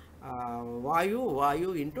into Vayu,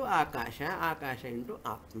 Vayu into Akasha, Akasha into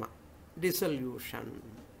Atma. Dissolution.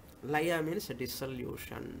 Laya means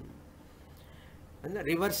dissolution. And the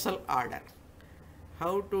reversal order.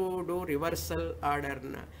 How to do reversal order?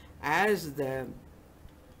 As the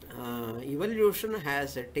evolution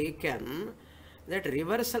has taken that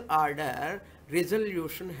reversal order,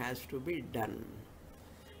 resolution has to be done.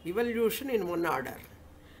 Evolution in one order.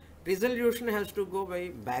 Resolution has to go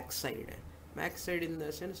by backside. Backside in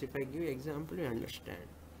the sense, if I give example, you understand.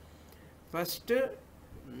 First,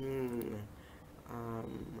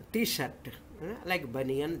 t-shirt, like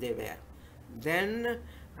banyan they wear. Then,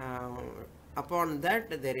 upon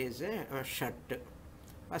that there is a shirt.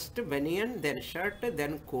 First banyan, then shirt,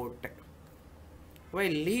 then coat.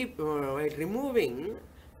 While removing,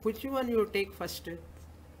 which one you take first?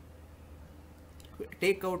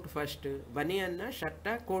 Take out first. Banyan, shirt,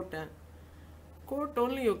 coat. Coat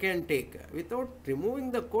only you can take. Without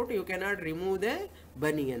removing the coat, you cannot remove the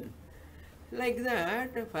banyan. Like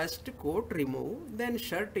that, first coat remove, then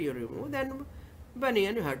shirt you remove, then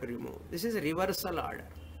banyan you have to remove. This is a reversal order.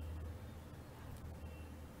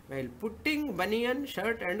 While putting banyan,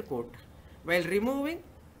 shirt and coat. While removing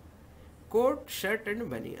coat, shirt and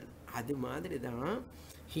banyan. Adi madridha.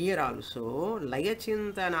 Here also,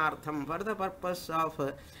 layachintanartham, for the purpose of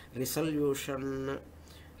resolution,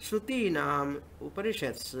 Shrutinam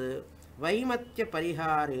Upanishads, Vaimatya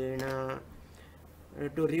Pariharena,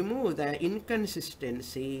 to remove the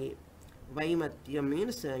inconsistency. Vaimatya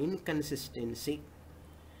means inconsistency.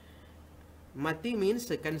 Mati means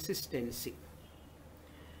consistency.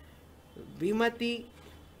 Vimati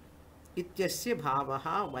ityasya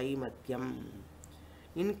bhavaha vaimatyam.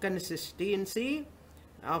 Inconsistency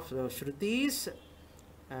of Shrutis,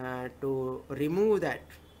 to remove that.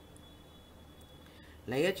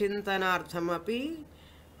 Layachintanartham api,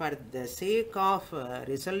 for the sake of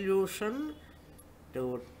resolution,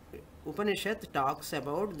 to Upanishad talks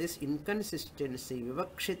about this inconsistency.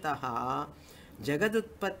 Vivakshitaha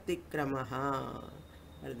Jagadutpatti kramaha.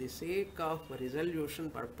 For the sake of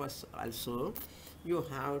resolution purpose also, you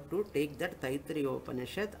have to take that Taittiriya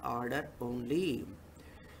Upanishad order only.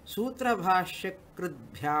 Sutra Bhashya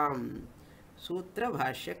Krudbhyam. Sutra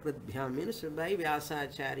Bhashya Krutbhyam means by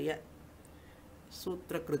Vyasacharya.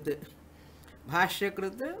 Sutra Krut. Bhashya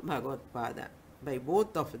Krut Bhagavad Pada. By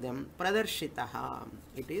both of them, Pradarshitaha.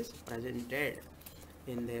 It is presented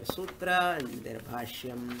in their Sutra and their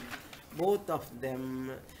Bhashyam. Both of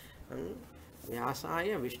them.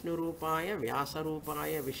 Vyasaya Vishnu Rupaya Vyasa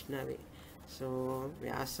Rupaya Vishnave. So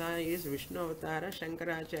Vyasa is Vishnu Avatara,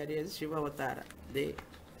 Shankaracharya is Shiva Avatara, they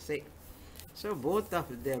say. So both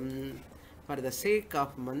of them, for the sake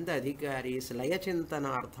of Manda Adhikari's Laya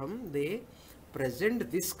Chintanartham, they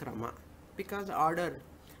present this krama. Because order,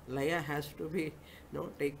 Laya has to be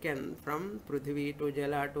taken from Prithvi to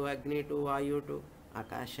Jala to Agni to Vayu to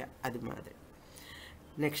Akasha, Adimadre.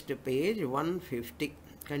 Next page, 150,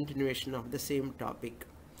 continuation of the same topic.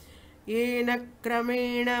 Yena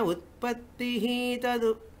kramena utpattihi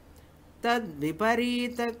tad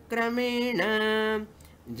viparita kramena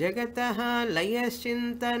jagataha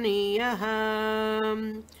layachintaniyaha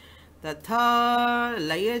tatha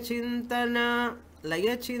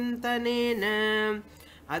layachintanena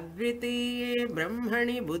advitiye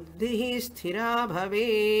brahmani buddhihi sthira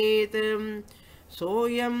bhavet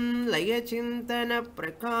soyam layachintana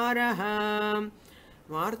prakaraha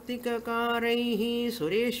वार्तिककारैः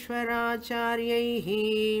सुरेश्वराचार्यैः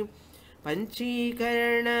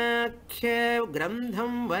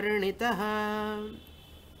पञ्चीकरणाख्यग्रन्थं वर्णितः.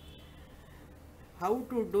 How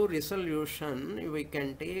to do resolution? We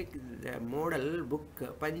can take the model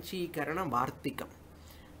book Panchikarana Vartikam.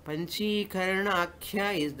 Panchikarana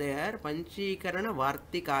Akhya is there. Panchikarana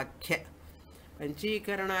Vartika Akhya.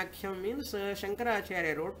 Panchikarana Akhya means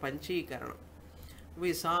Shankaracharya wrote Panchikarana.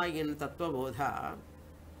 We saw in Tattva Bodha.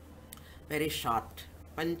 Very short.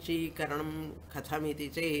 Panchikaranam Kathamiti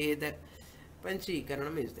Ched.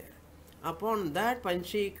 Panchikaranam is there. Upon that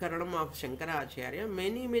Panchikaranam of Shankaracharya,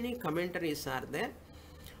 many commentaries are there.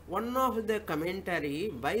 One of the commentary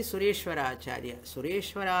by Sureshwaracharya.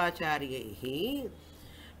 Sureshwaracharya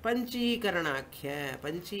Panchikaranakya,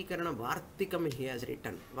 Panchikarana Vartikam he has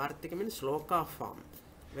written. Vartikam means sloka form.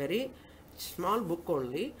 Very small book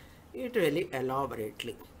only. It very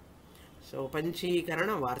elaborately. So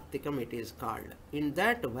Panchikarana Vartikam it is called. In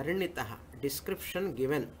that Varnitaha, description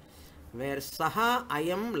given, where Saha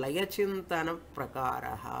Ayam Layachintana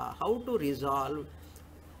Prakaraha, how to resolve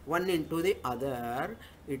one into the other,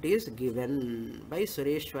 it is given by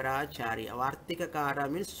Sureshwaracharya. Vartikakara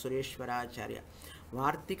means Sureshwaracharya.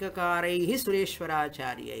 Vartikakaraihi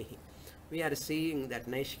Sureshwaracharya. We are seeing that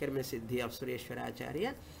Naishkarmya Siddhi of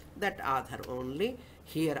Sureshwaracharya, that author only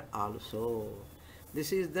here also.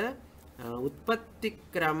 This is the Utpatti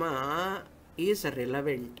Krama is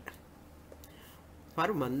relevant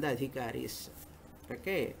for Manda Adhikaris.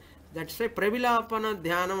 Okay, that's why Pravilapana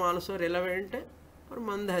Dhyanam also relevant for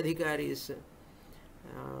Manda Adhikaris.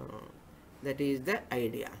 That is the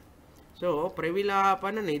idea. So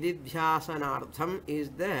Pravilapana Nididhyasanartham is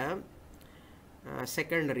the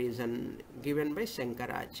second reason given by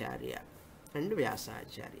Shankaracharya and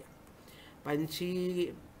Vyasacharya.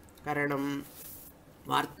 Panchikaranam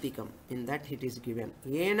Vartikam, in that it is given.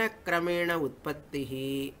 Yena kramena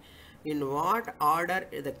utpattihi, in what order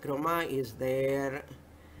the krama is there.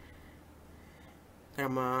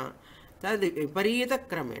 Krama, tad viparita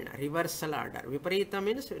kramena, reversal order. Viparita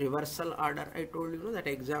means reversal order. I told you that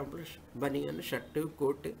example, baniyan, shirt,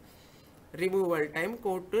 coat. Removal time,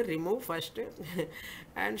 coat to remove first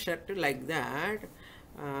and shirt like that.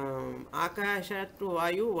 Akasha to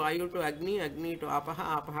Vayu, Vayu to Agni, Agni to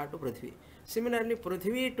Apaha, Apaha to Prithvi. Similarly,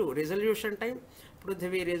 Prithvi to resolution time,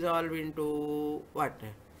 Prithvi resolve into what?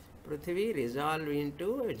 Prithvi resolve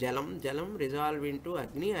into Jalam, Jalam resolve into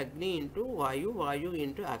Agni, Agni into Vayu, Vayu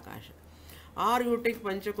into Akasha. Or you take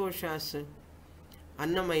Panchakoshas,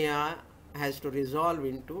 Annamaya has to resolve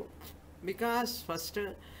into, because first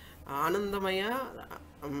Anandamaya,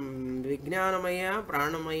 Vijnanamaya,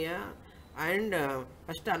 Pranamaya, and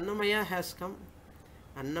first Annamaya has come.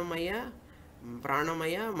 Annamaya,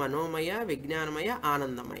 Pranamaya, Manomaya, Vijnanamaya,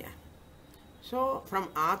 Anandamaya. So from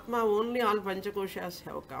Atma only all Panchakoshas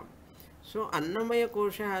have come. So Annamaya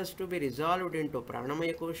Kosha has to be resolved into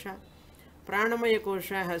Pranamaya Kosha. Pranamaya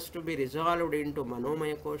Kosha has to be resolved into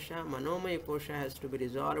Manomaya Kosha. Manomaya Kosha has to be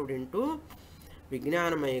resolved into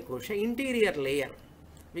Vijnanamaya Kosha, interior layer.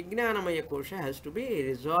 Vijnanamaya Kosha has to be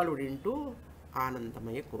resolved into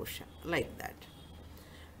Anandamaya Kosha, like that.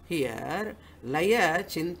 Here, Laya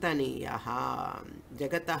Chintaniyaha,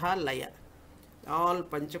 Jagataha Laya. All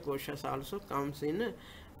Panchakoshas also comes in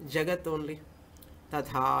Jagat only.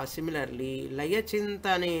 Tatha, similarly, Laya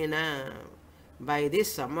Chintanena, by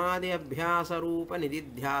this Samadhi Abhyasa Rupa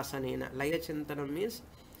Nididhyasanena. Laya Chintana means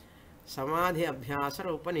Samadhi Abhyasa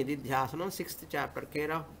Rupa Nididhyasanam, 6th chapter,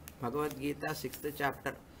 care of Bhagavad Gita, 6th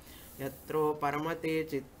chapter. Yatro Paramate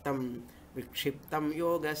Chittam Vikshiptam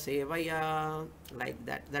Yoga Sevaya, like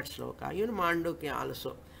that sloka. In Mandukya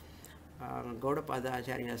also, Gaudapada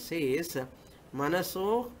Acharya says,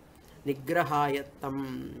 Manaso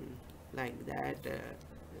Nigrahayattam, like that,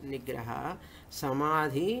 Nigraha,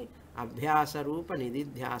 Samadhi Abhyasa Rupa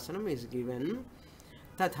Nididhyasanam is given.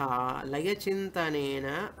 Tatha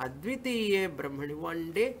Layachintanena Advitiye Brahmani.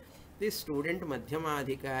 One day, this student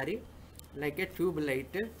Madhyamadhikari, like a tube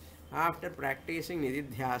light, after practicing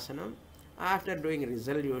Nididhyasanam, after doing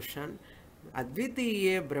resolution,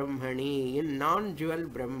 Advitiye Brahmani, in non-dual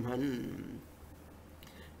Brahman,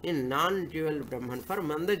 for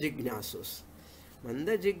Manda Jignasus.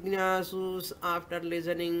 Manda Jignasus, after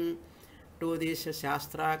listening to this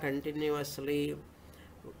Shastra continuously,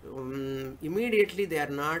 immediately they are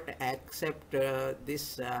not accept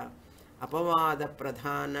this Apavada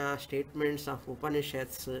Pradhana statements of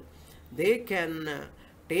Upanishads. They can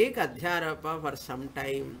take Adhyarapa for some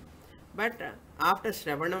time, but after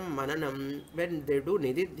Shravanam Mananam, when they do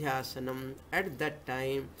Nididhyasanam, at that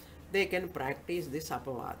time they can practice this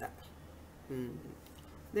Apavada.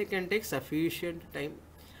 They can take sufficient time.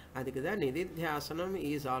 Adhikada Nididhyasanam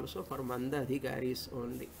is also for Manda Adhikaris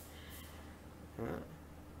only.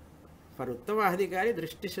 For Uttama Adhikari,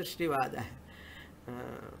 Drishti Srishtivada.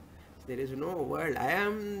 There is no word. I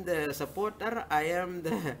am the supporter, I am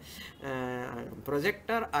the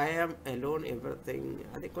projector, I am alone, everything.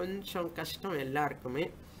 Adi koncham kashtam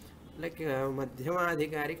ellarkume. Like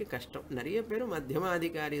Madhyamadhikari ki kashtam. Nariya peru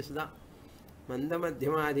Madhyamadhikaris da. Manda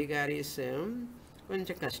Madhyamadhikaris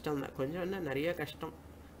koncham kashtam da. Koncham nariya kashtam.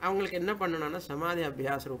 அவங்களுக்கு என்ன பண்ணணும்னா சமாதி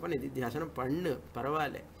அபியாச ரூப நிதித்தியாசனம் பண்ணு,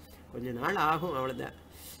 பரவாயில்ல, கொஞ்ச நாள் ஆகும், அவ்வளோதான்.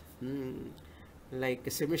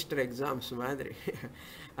 Like semester exams madri.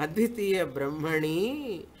 Advitiya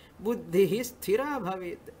Brahmani Buddhi Sthira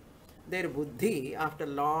Bhavit. Their Buddhi, after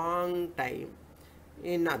long time,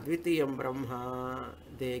 in Advitiyam Brahma,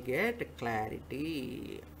 they get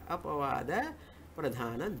clarity. Apavada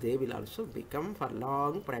Pradhana, they will also become for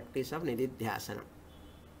long practice of Nididhyasana.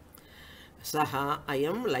 Saha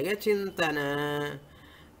Ayam Layachintana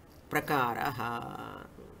Prakaraha.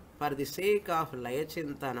 For the sake of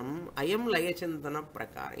Layachintanam, I am Layachintana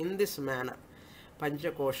Prakara. In this manner,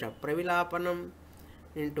 Panchakosha Pravilapanam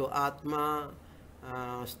into Atma,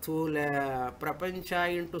 Sthula Prapancha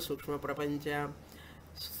into Sukshma Prapancha,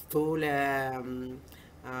 Sthula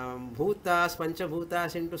Bhutas,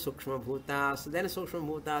 Panchabhutas into Sukshma Bhutas, then Sukshma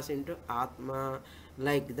Bhutas into Atma.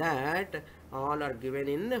 Like that, all are given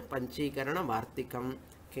in Panchikarana Vartikam.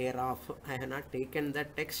 Care of, I have not taken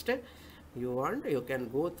that text. You want, you can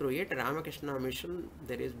go through it. Ramakrishna Mission,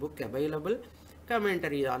 there is book available.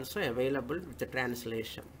 Commentary also available with the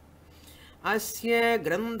translation. Asya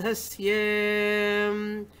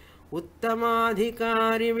grandhasya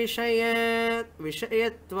uttamadhikari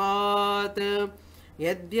vishayatvat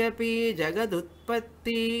yadyapi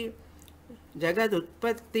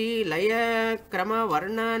jagadutpatti laya krama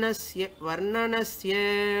varnanasya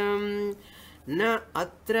na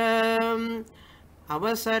atra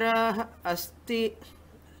avasara asti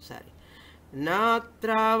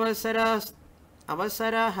natra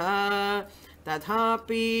avasaraha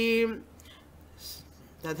tadhapi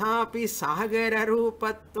sagara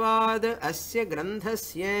rupatvad asya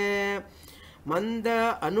grandhasya manda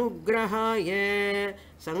anugrahaya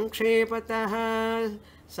sankshepatah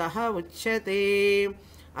saha uchyate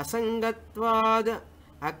asangatvad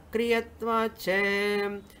akriyatvad cha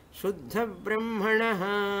shuddha brahmanah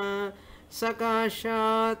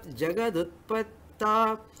sakashat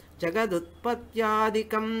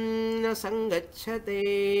jagadutpatyadikam na sangacchate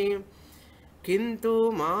kintu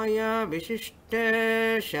maya vishishta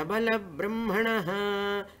shabala brahmanah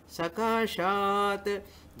sakashat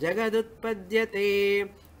jagadutpadyate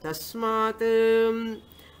tasmat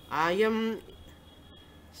ayam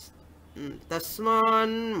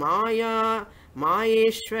tasman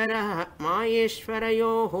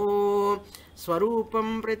mayeshwarayoho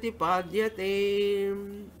Swarupam Pratipadyate.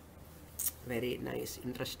 Very nice,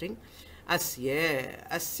 interesting.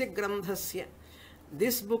 Asya Grandhasya.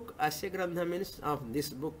 This book, Asya Grandha means of this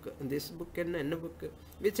book and another book,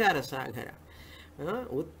 Vichara Sagara.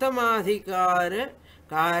 Uttamadhikara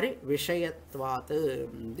Kari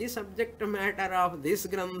Vishayatvat. The subject matter of this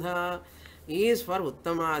Grandha is for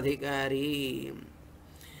Uttamadhikari.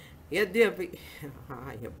 Yadyapi,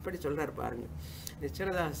 eppadi solrar parunga.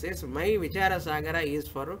 Vichara says, my Vichara Sagara is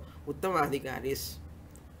for Uttamadhikaris.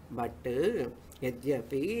 But,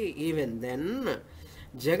 Yadyapi, even then,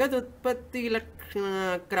 Jagadutpatti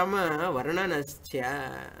Lakshana Krama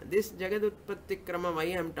Varnanascha. This Jagadutpatti Krama, why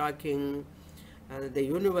I am talking? The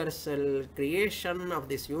universal creation of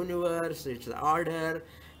this universe, its order,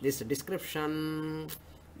 this description,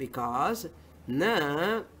 because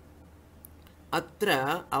na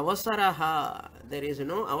atra avasaraha, there is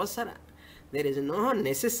no avasara, there is no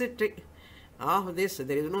necessity of this,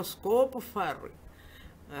 there is no scope for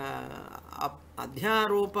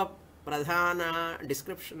adhyaropa pradhana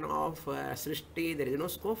description of srishti. There is no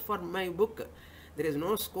scope for my book, there is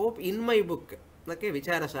no scope in my book. Okay,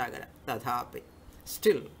 Vichara Sagara tadhapi.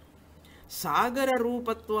 Still, Sagara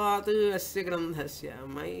Rupatvat Asya Grandhasya.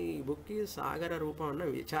 My book is Sagara Rupa,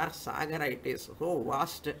 Vichara Sagara it is. So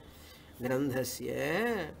vast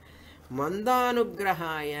Grandhasya.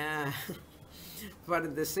 Mandanugrahaya. For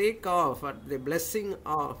the sake of, for the blessing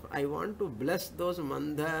of, I want to bless those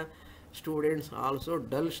Manda students also,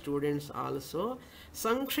 dull students also.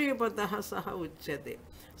 Sankshepataha saha uchyate.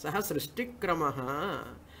 Saha srishtikramaha.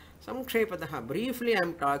 Sankshepataha, briefly I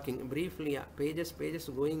am talking, briefly, pages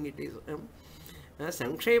going it is.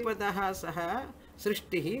 Sankshepataha saha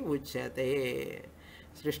srishtihi uchyate.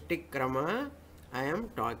 Srishtikrama, I am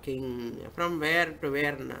talking. From where to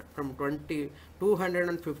where? From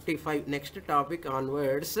 255, next topic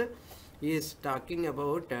onwards, he is talking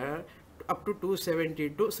about up to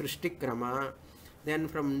 272 Srishtikrama. Then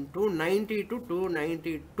from 290 to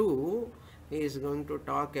 292, he is going to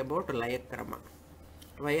talk about Layakrama.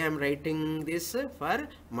 Why I am writing this? For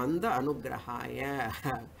Manda Anugrahaya.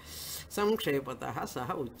 Sankshepataha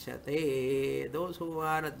saha uchyate. Those who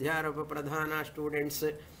are Adhyarapa Pradhana students,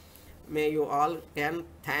 may you all can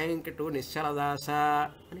thank to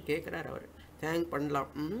Nishaladasa. Thank Pandla.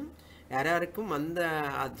 யாராருக்கும் அந்த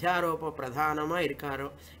அத்தியாரோப பிரதானமாக இருக்காரோ,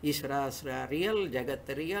 ஈஸ்வரா real,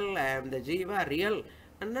 ஜகத் real, ஐ ஆம் த Jeeva real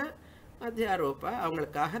அண்ண அத்தியாரோப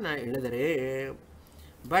அவங்களுக்காக நான் எழுதுறேன்.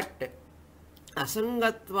 But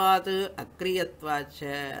அசங்கத்வாத் அக்ரியத்வாச்ச,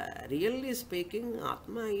 really speaking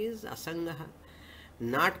ஆத்மா is அசங்கः,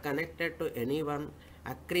 not connected to any one.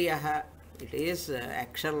 அக்ரியः, it is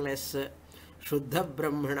ஆக்ஷன்லெஸ். शुद्ध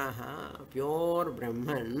ब्रह्मणः, pure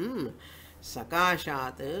Brahman.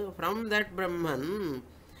 Sakashat, from that Brahman,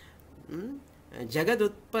 Jagad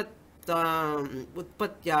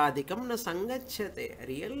Utpatyadikam na sangachyate.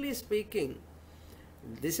 Really speaking,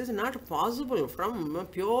 this is not possible from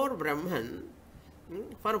pure Brahman.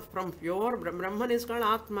 From pure Brahman is called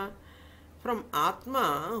Atma. From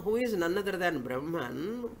Atma, who is none other than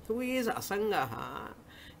Brahman, who is Asangaha,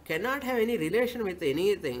 cannot have any relation with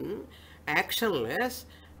anything, actionless.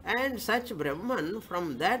 And such Brahman,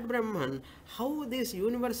 from that Brahman, how this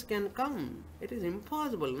universe can come? It is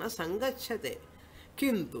impossible. Na sangachyate.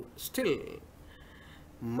 Kintu, still,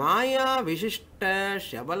 Maya Vishishta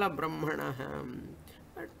Shabala Brahmanaha.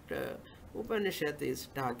 But Upanishad is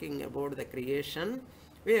talking about the creation,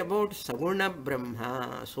 about Saguna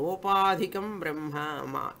Brahma, Sopadhikam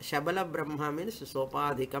Brahma. Shabala Brahma means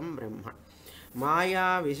Sopadhikam Brahma.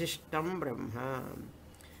 Maya Vishishtam Brahma.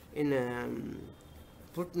 In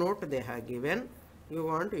footnote they have given, you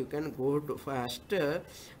want, you can go to first.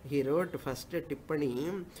 He wrote first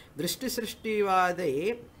tippani, drishti srishti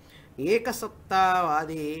vade ekasatta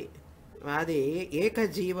vade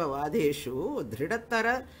ekajiva vadeshu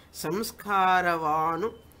dhridatara samskaravanu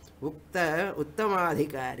ukta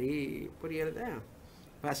uttamadhikari. Puriyada?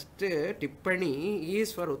 First tippani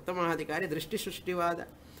is for uttamadhikari, drishti srishti vada,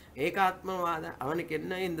 ஏகாத்மவாத. அவனுக்கு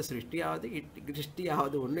என்ன இந்த சிருஷ்டியாவது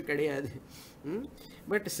கிருஷ்டியாவது ஒன்று கிடையாது.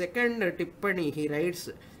 But second டிப்பணி he rights,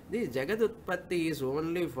 தி ஜெகத் உற்பத்தி is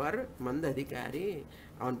only for மந்த அதிகாரி.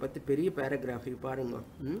 அவன் பற்றி பெரிய பேராகிராஃபி பாருங்க.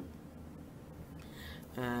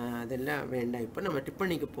 அதெல்லாம் வேண்டாம். இப்போ நம்ம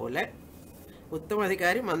டிப்பணிக்கு போல உத்தம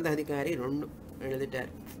அதிகாரி மந்த அதிகாரி ரெண்டு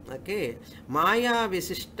எழுதிட்டார். ஓகே, மாயா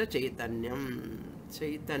விசிஷ்ட சைத்தன்யம்.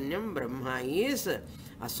 Chaitanyam Brahma is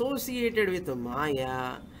associated with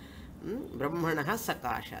Maya. Brahmanaha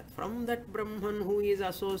Sakashat. From that Brahman who is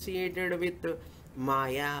associated with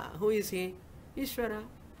Maya, who is he? Ishvara.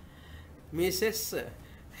 Mrs.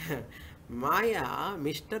 Maya,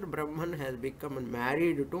 Mr. Brahman has become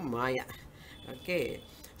married to Maya. Okay.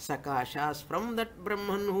 Sakashas. From that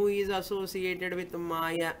Brahman who is associated with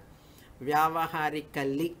Maya.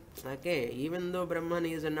 Vyavaharikali. Okay. Even though Brahman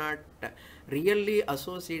is not really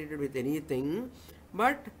associated with anything,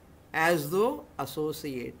 but as though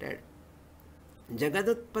associated.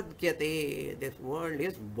 Jagadutpadyate, this world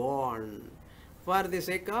is born for the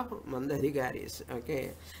sake of Mandadhigaris.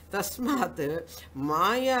 Okay. Tasmat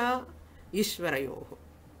Maya Ishvarayoho.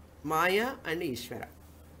 Maya and Ishvara.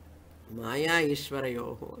 Maya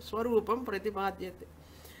Ishvarayoho. Swarupam Pratipadyate.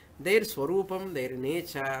 their Swarupam, their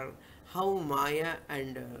nature, how Maya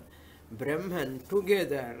and Brahman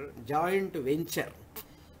together joint venture.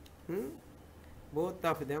 Hmm? Both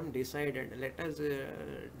of them decided, let us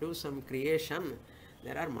do some creation.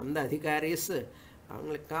 There are Manda Adhikaris,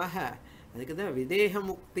 அவங்களுக்காக அதுக்கு தான் விதேக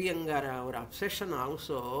முக்திங்கிற ஒரு obsession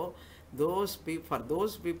also. Those people, for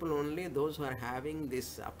those people only, those who are having this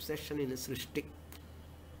obsession in Srishti.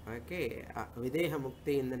 Okay, Videha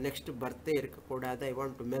Mukti in the next birthday, I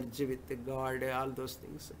want to merge with God, all those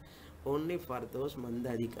things. Only for those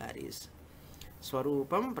Mandadhikaris.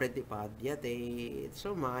 Swarupam Pratipadyate.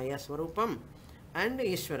 So Maya Swarupam and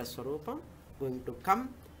Ishvara Swarupam going to come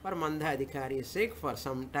for Mandadhikari's sake for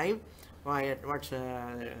some time. What's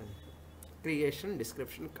creation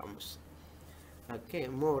description comes. Okay,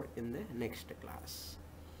 more in the next class.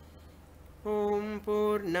 Om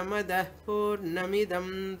Purnamadah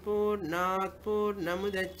Purnamidam Purnat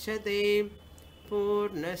Purnamudachyate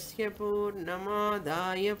Purnasya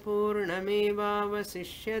Purnamadaya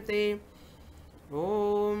Purnamevavasishyate.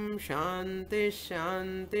 Om Shanti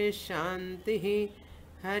Shanti Shanti.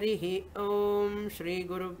 Harihi Om Shri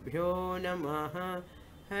Gurubhyo Namaha.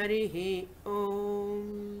 Harihi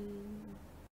Om.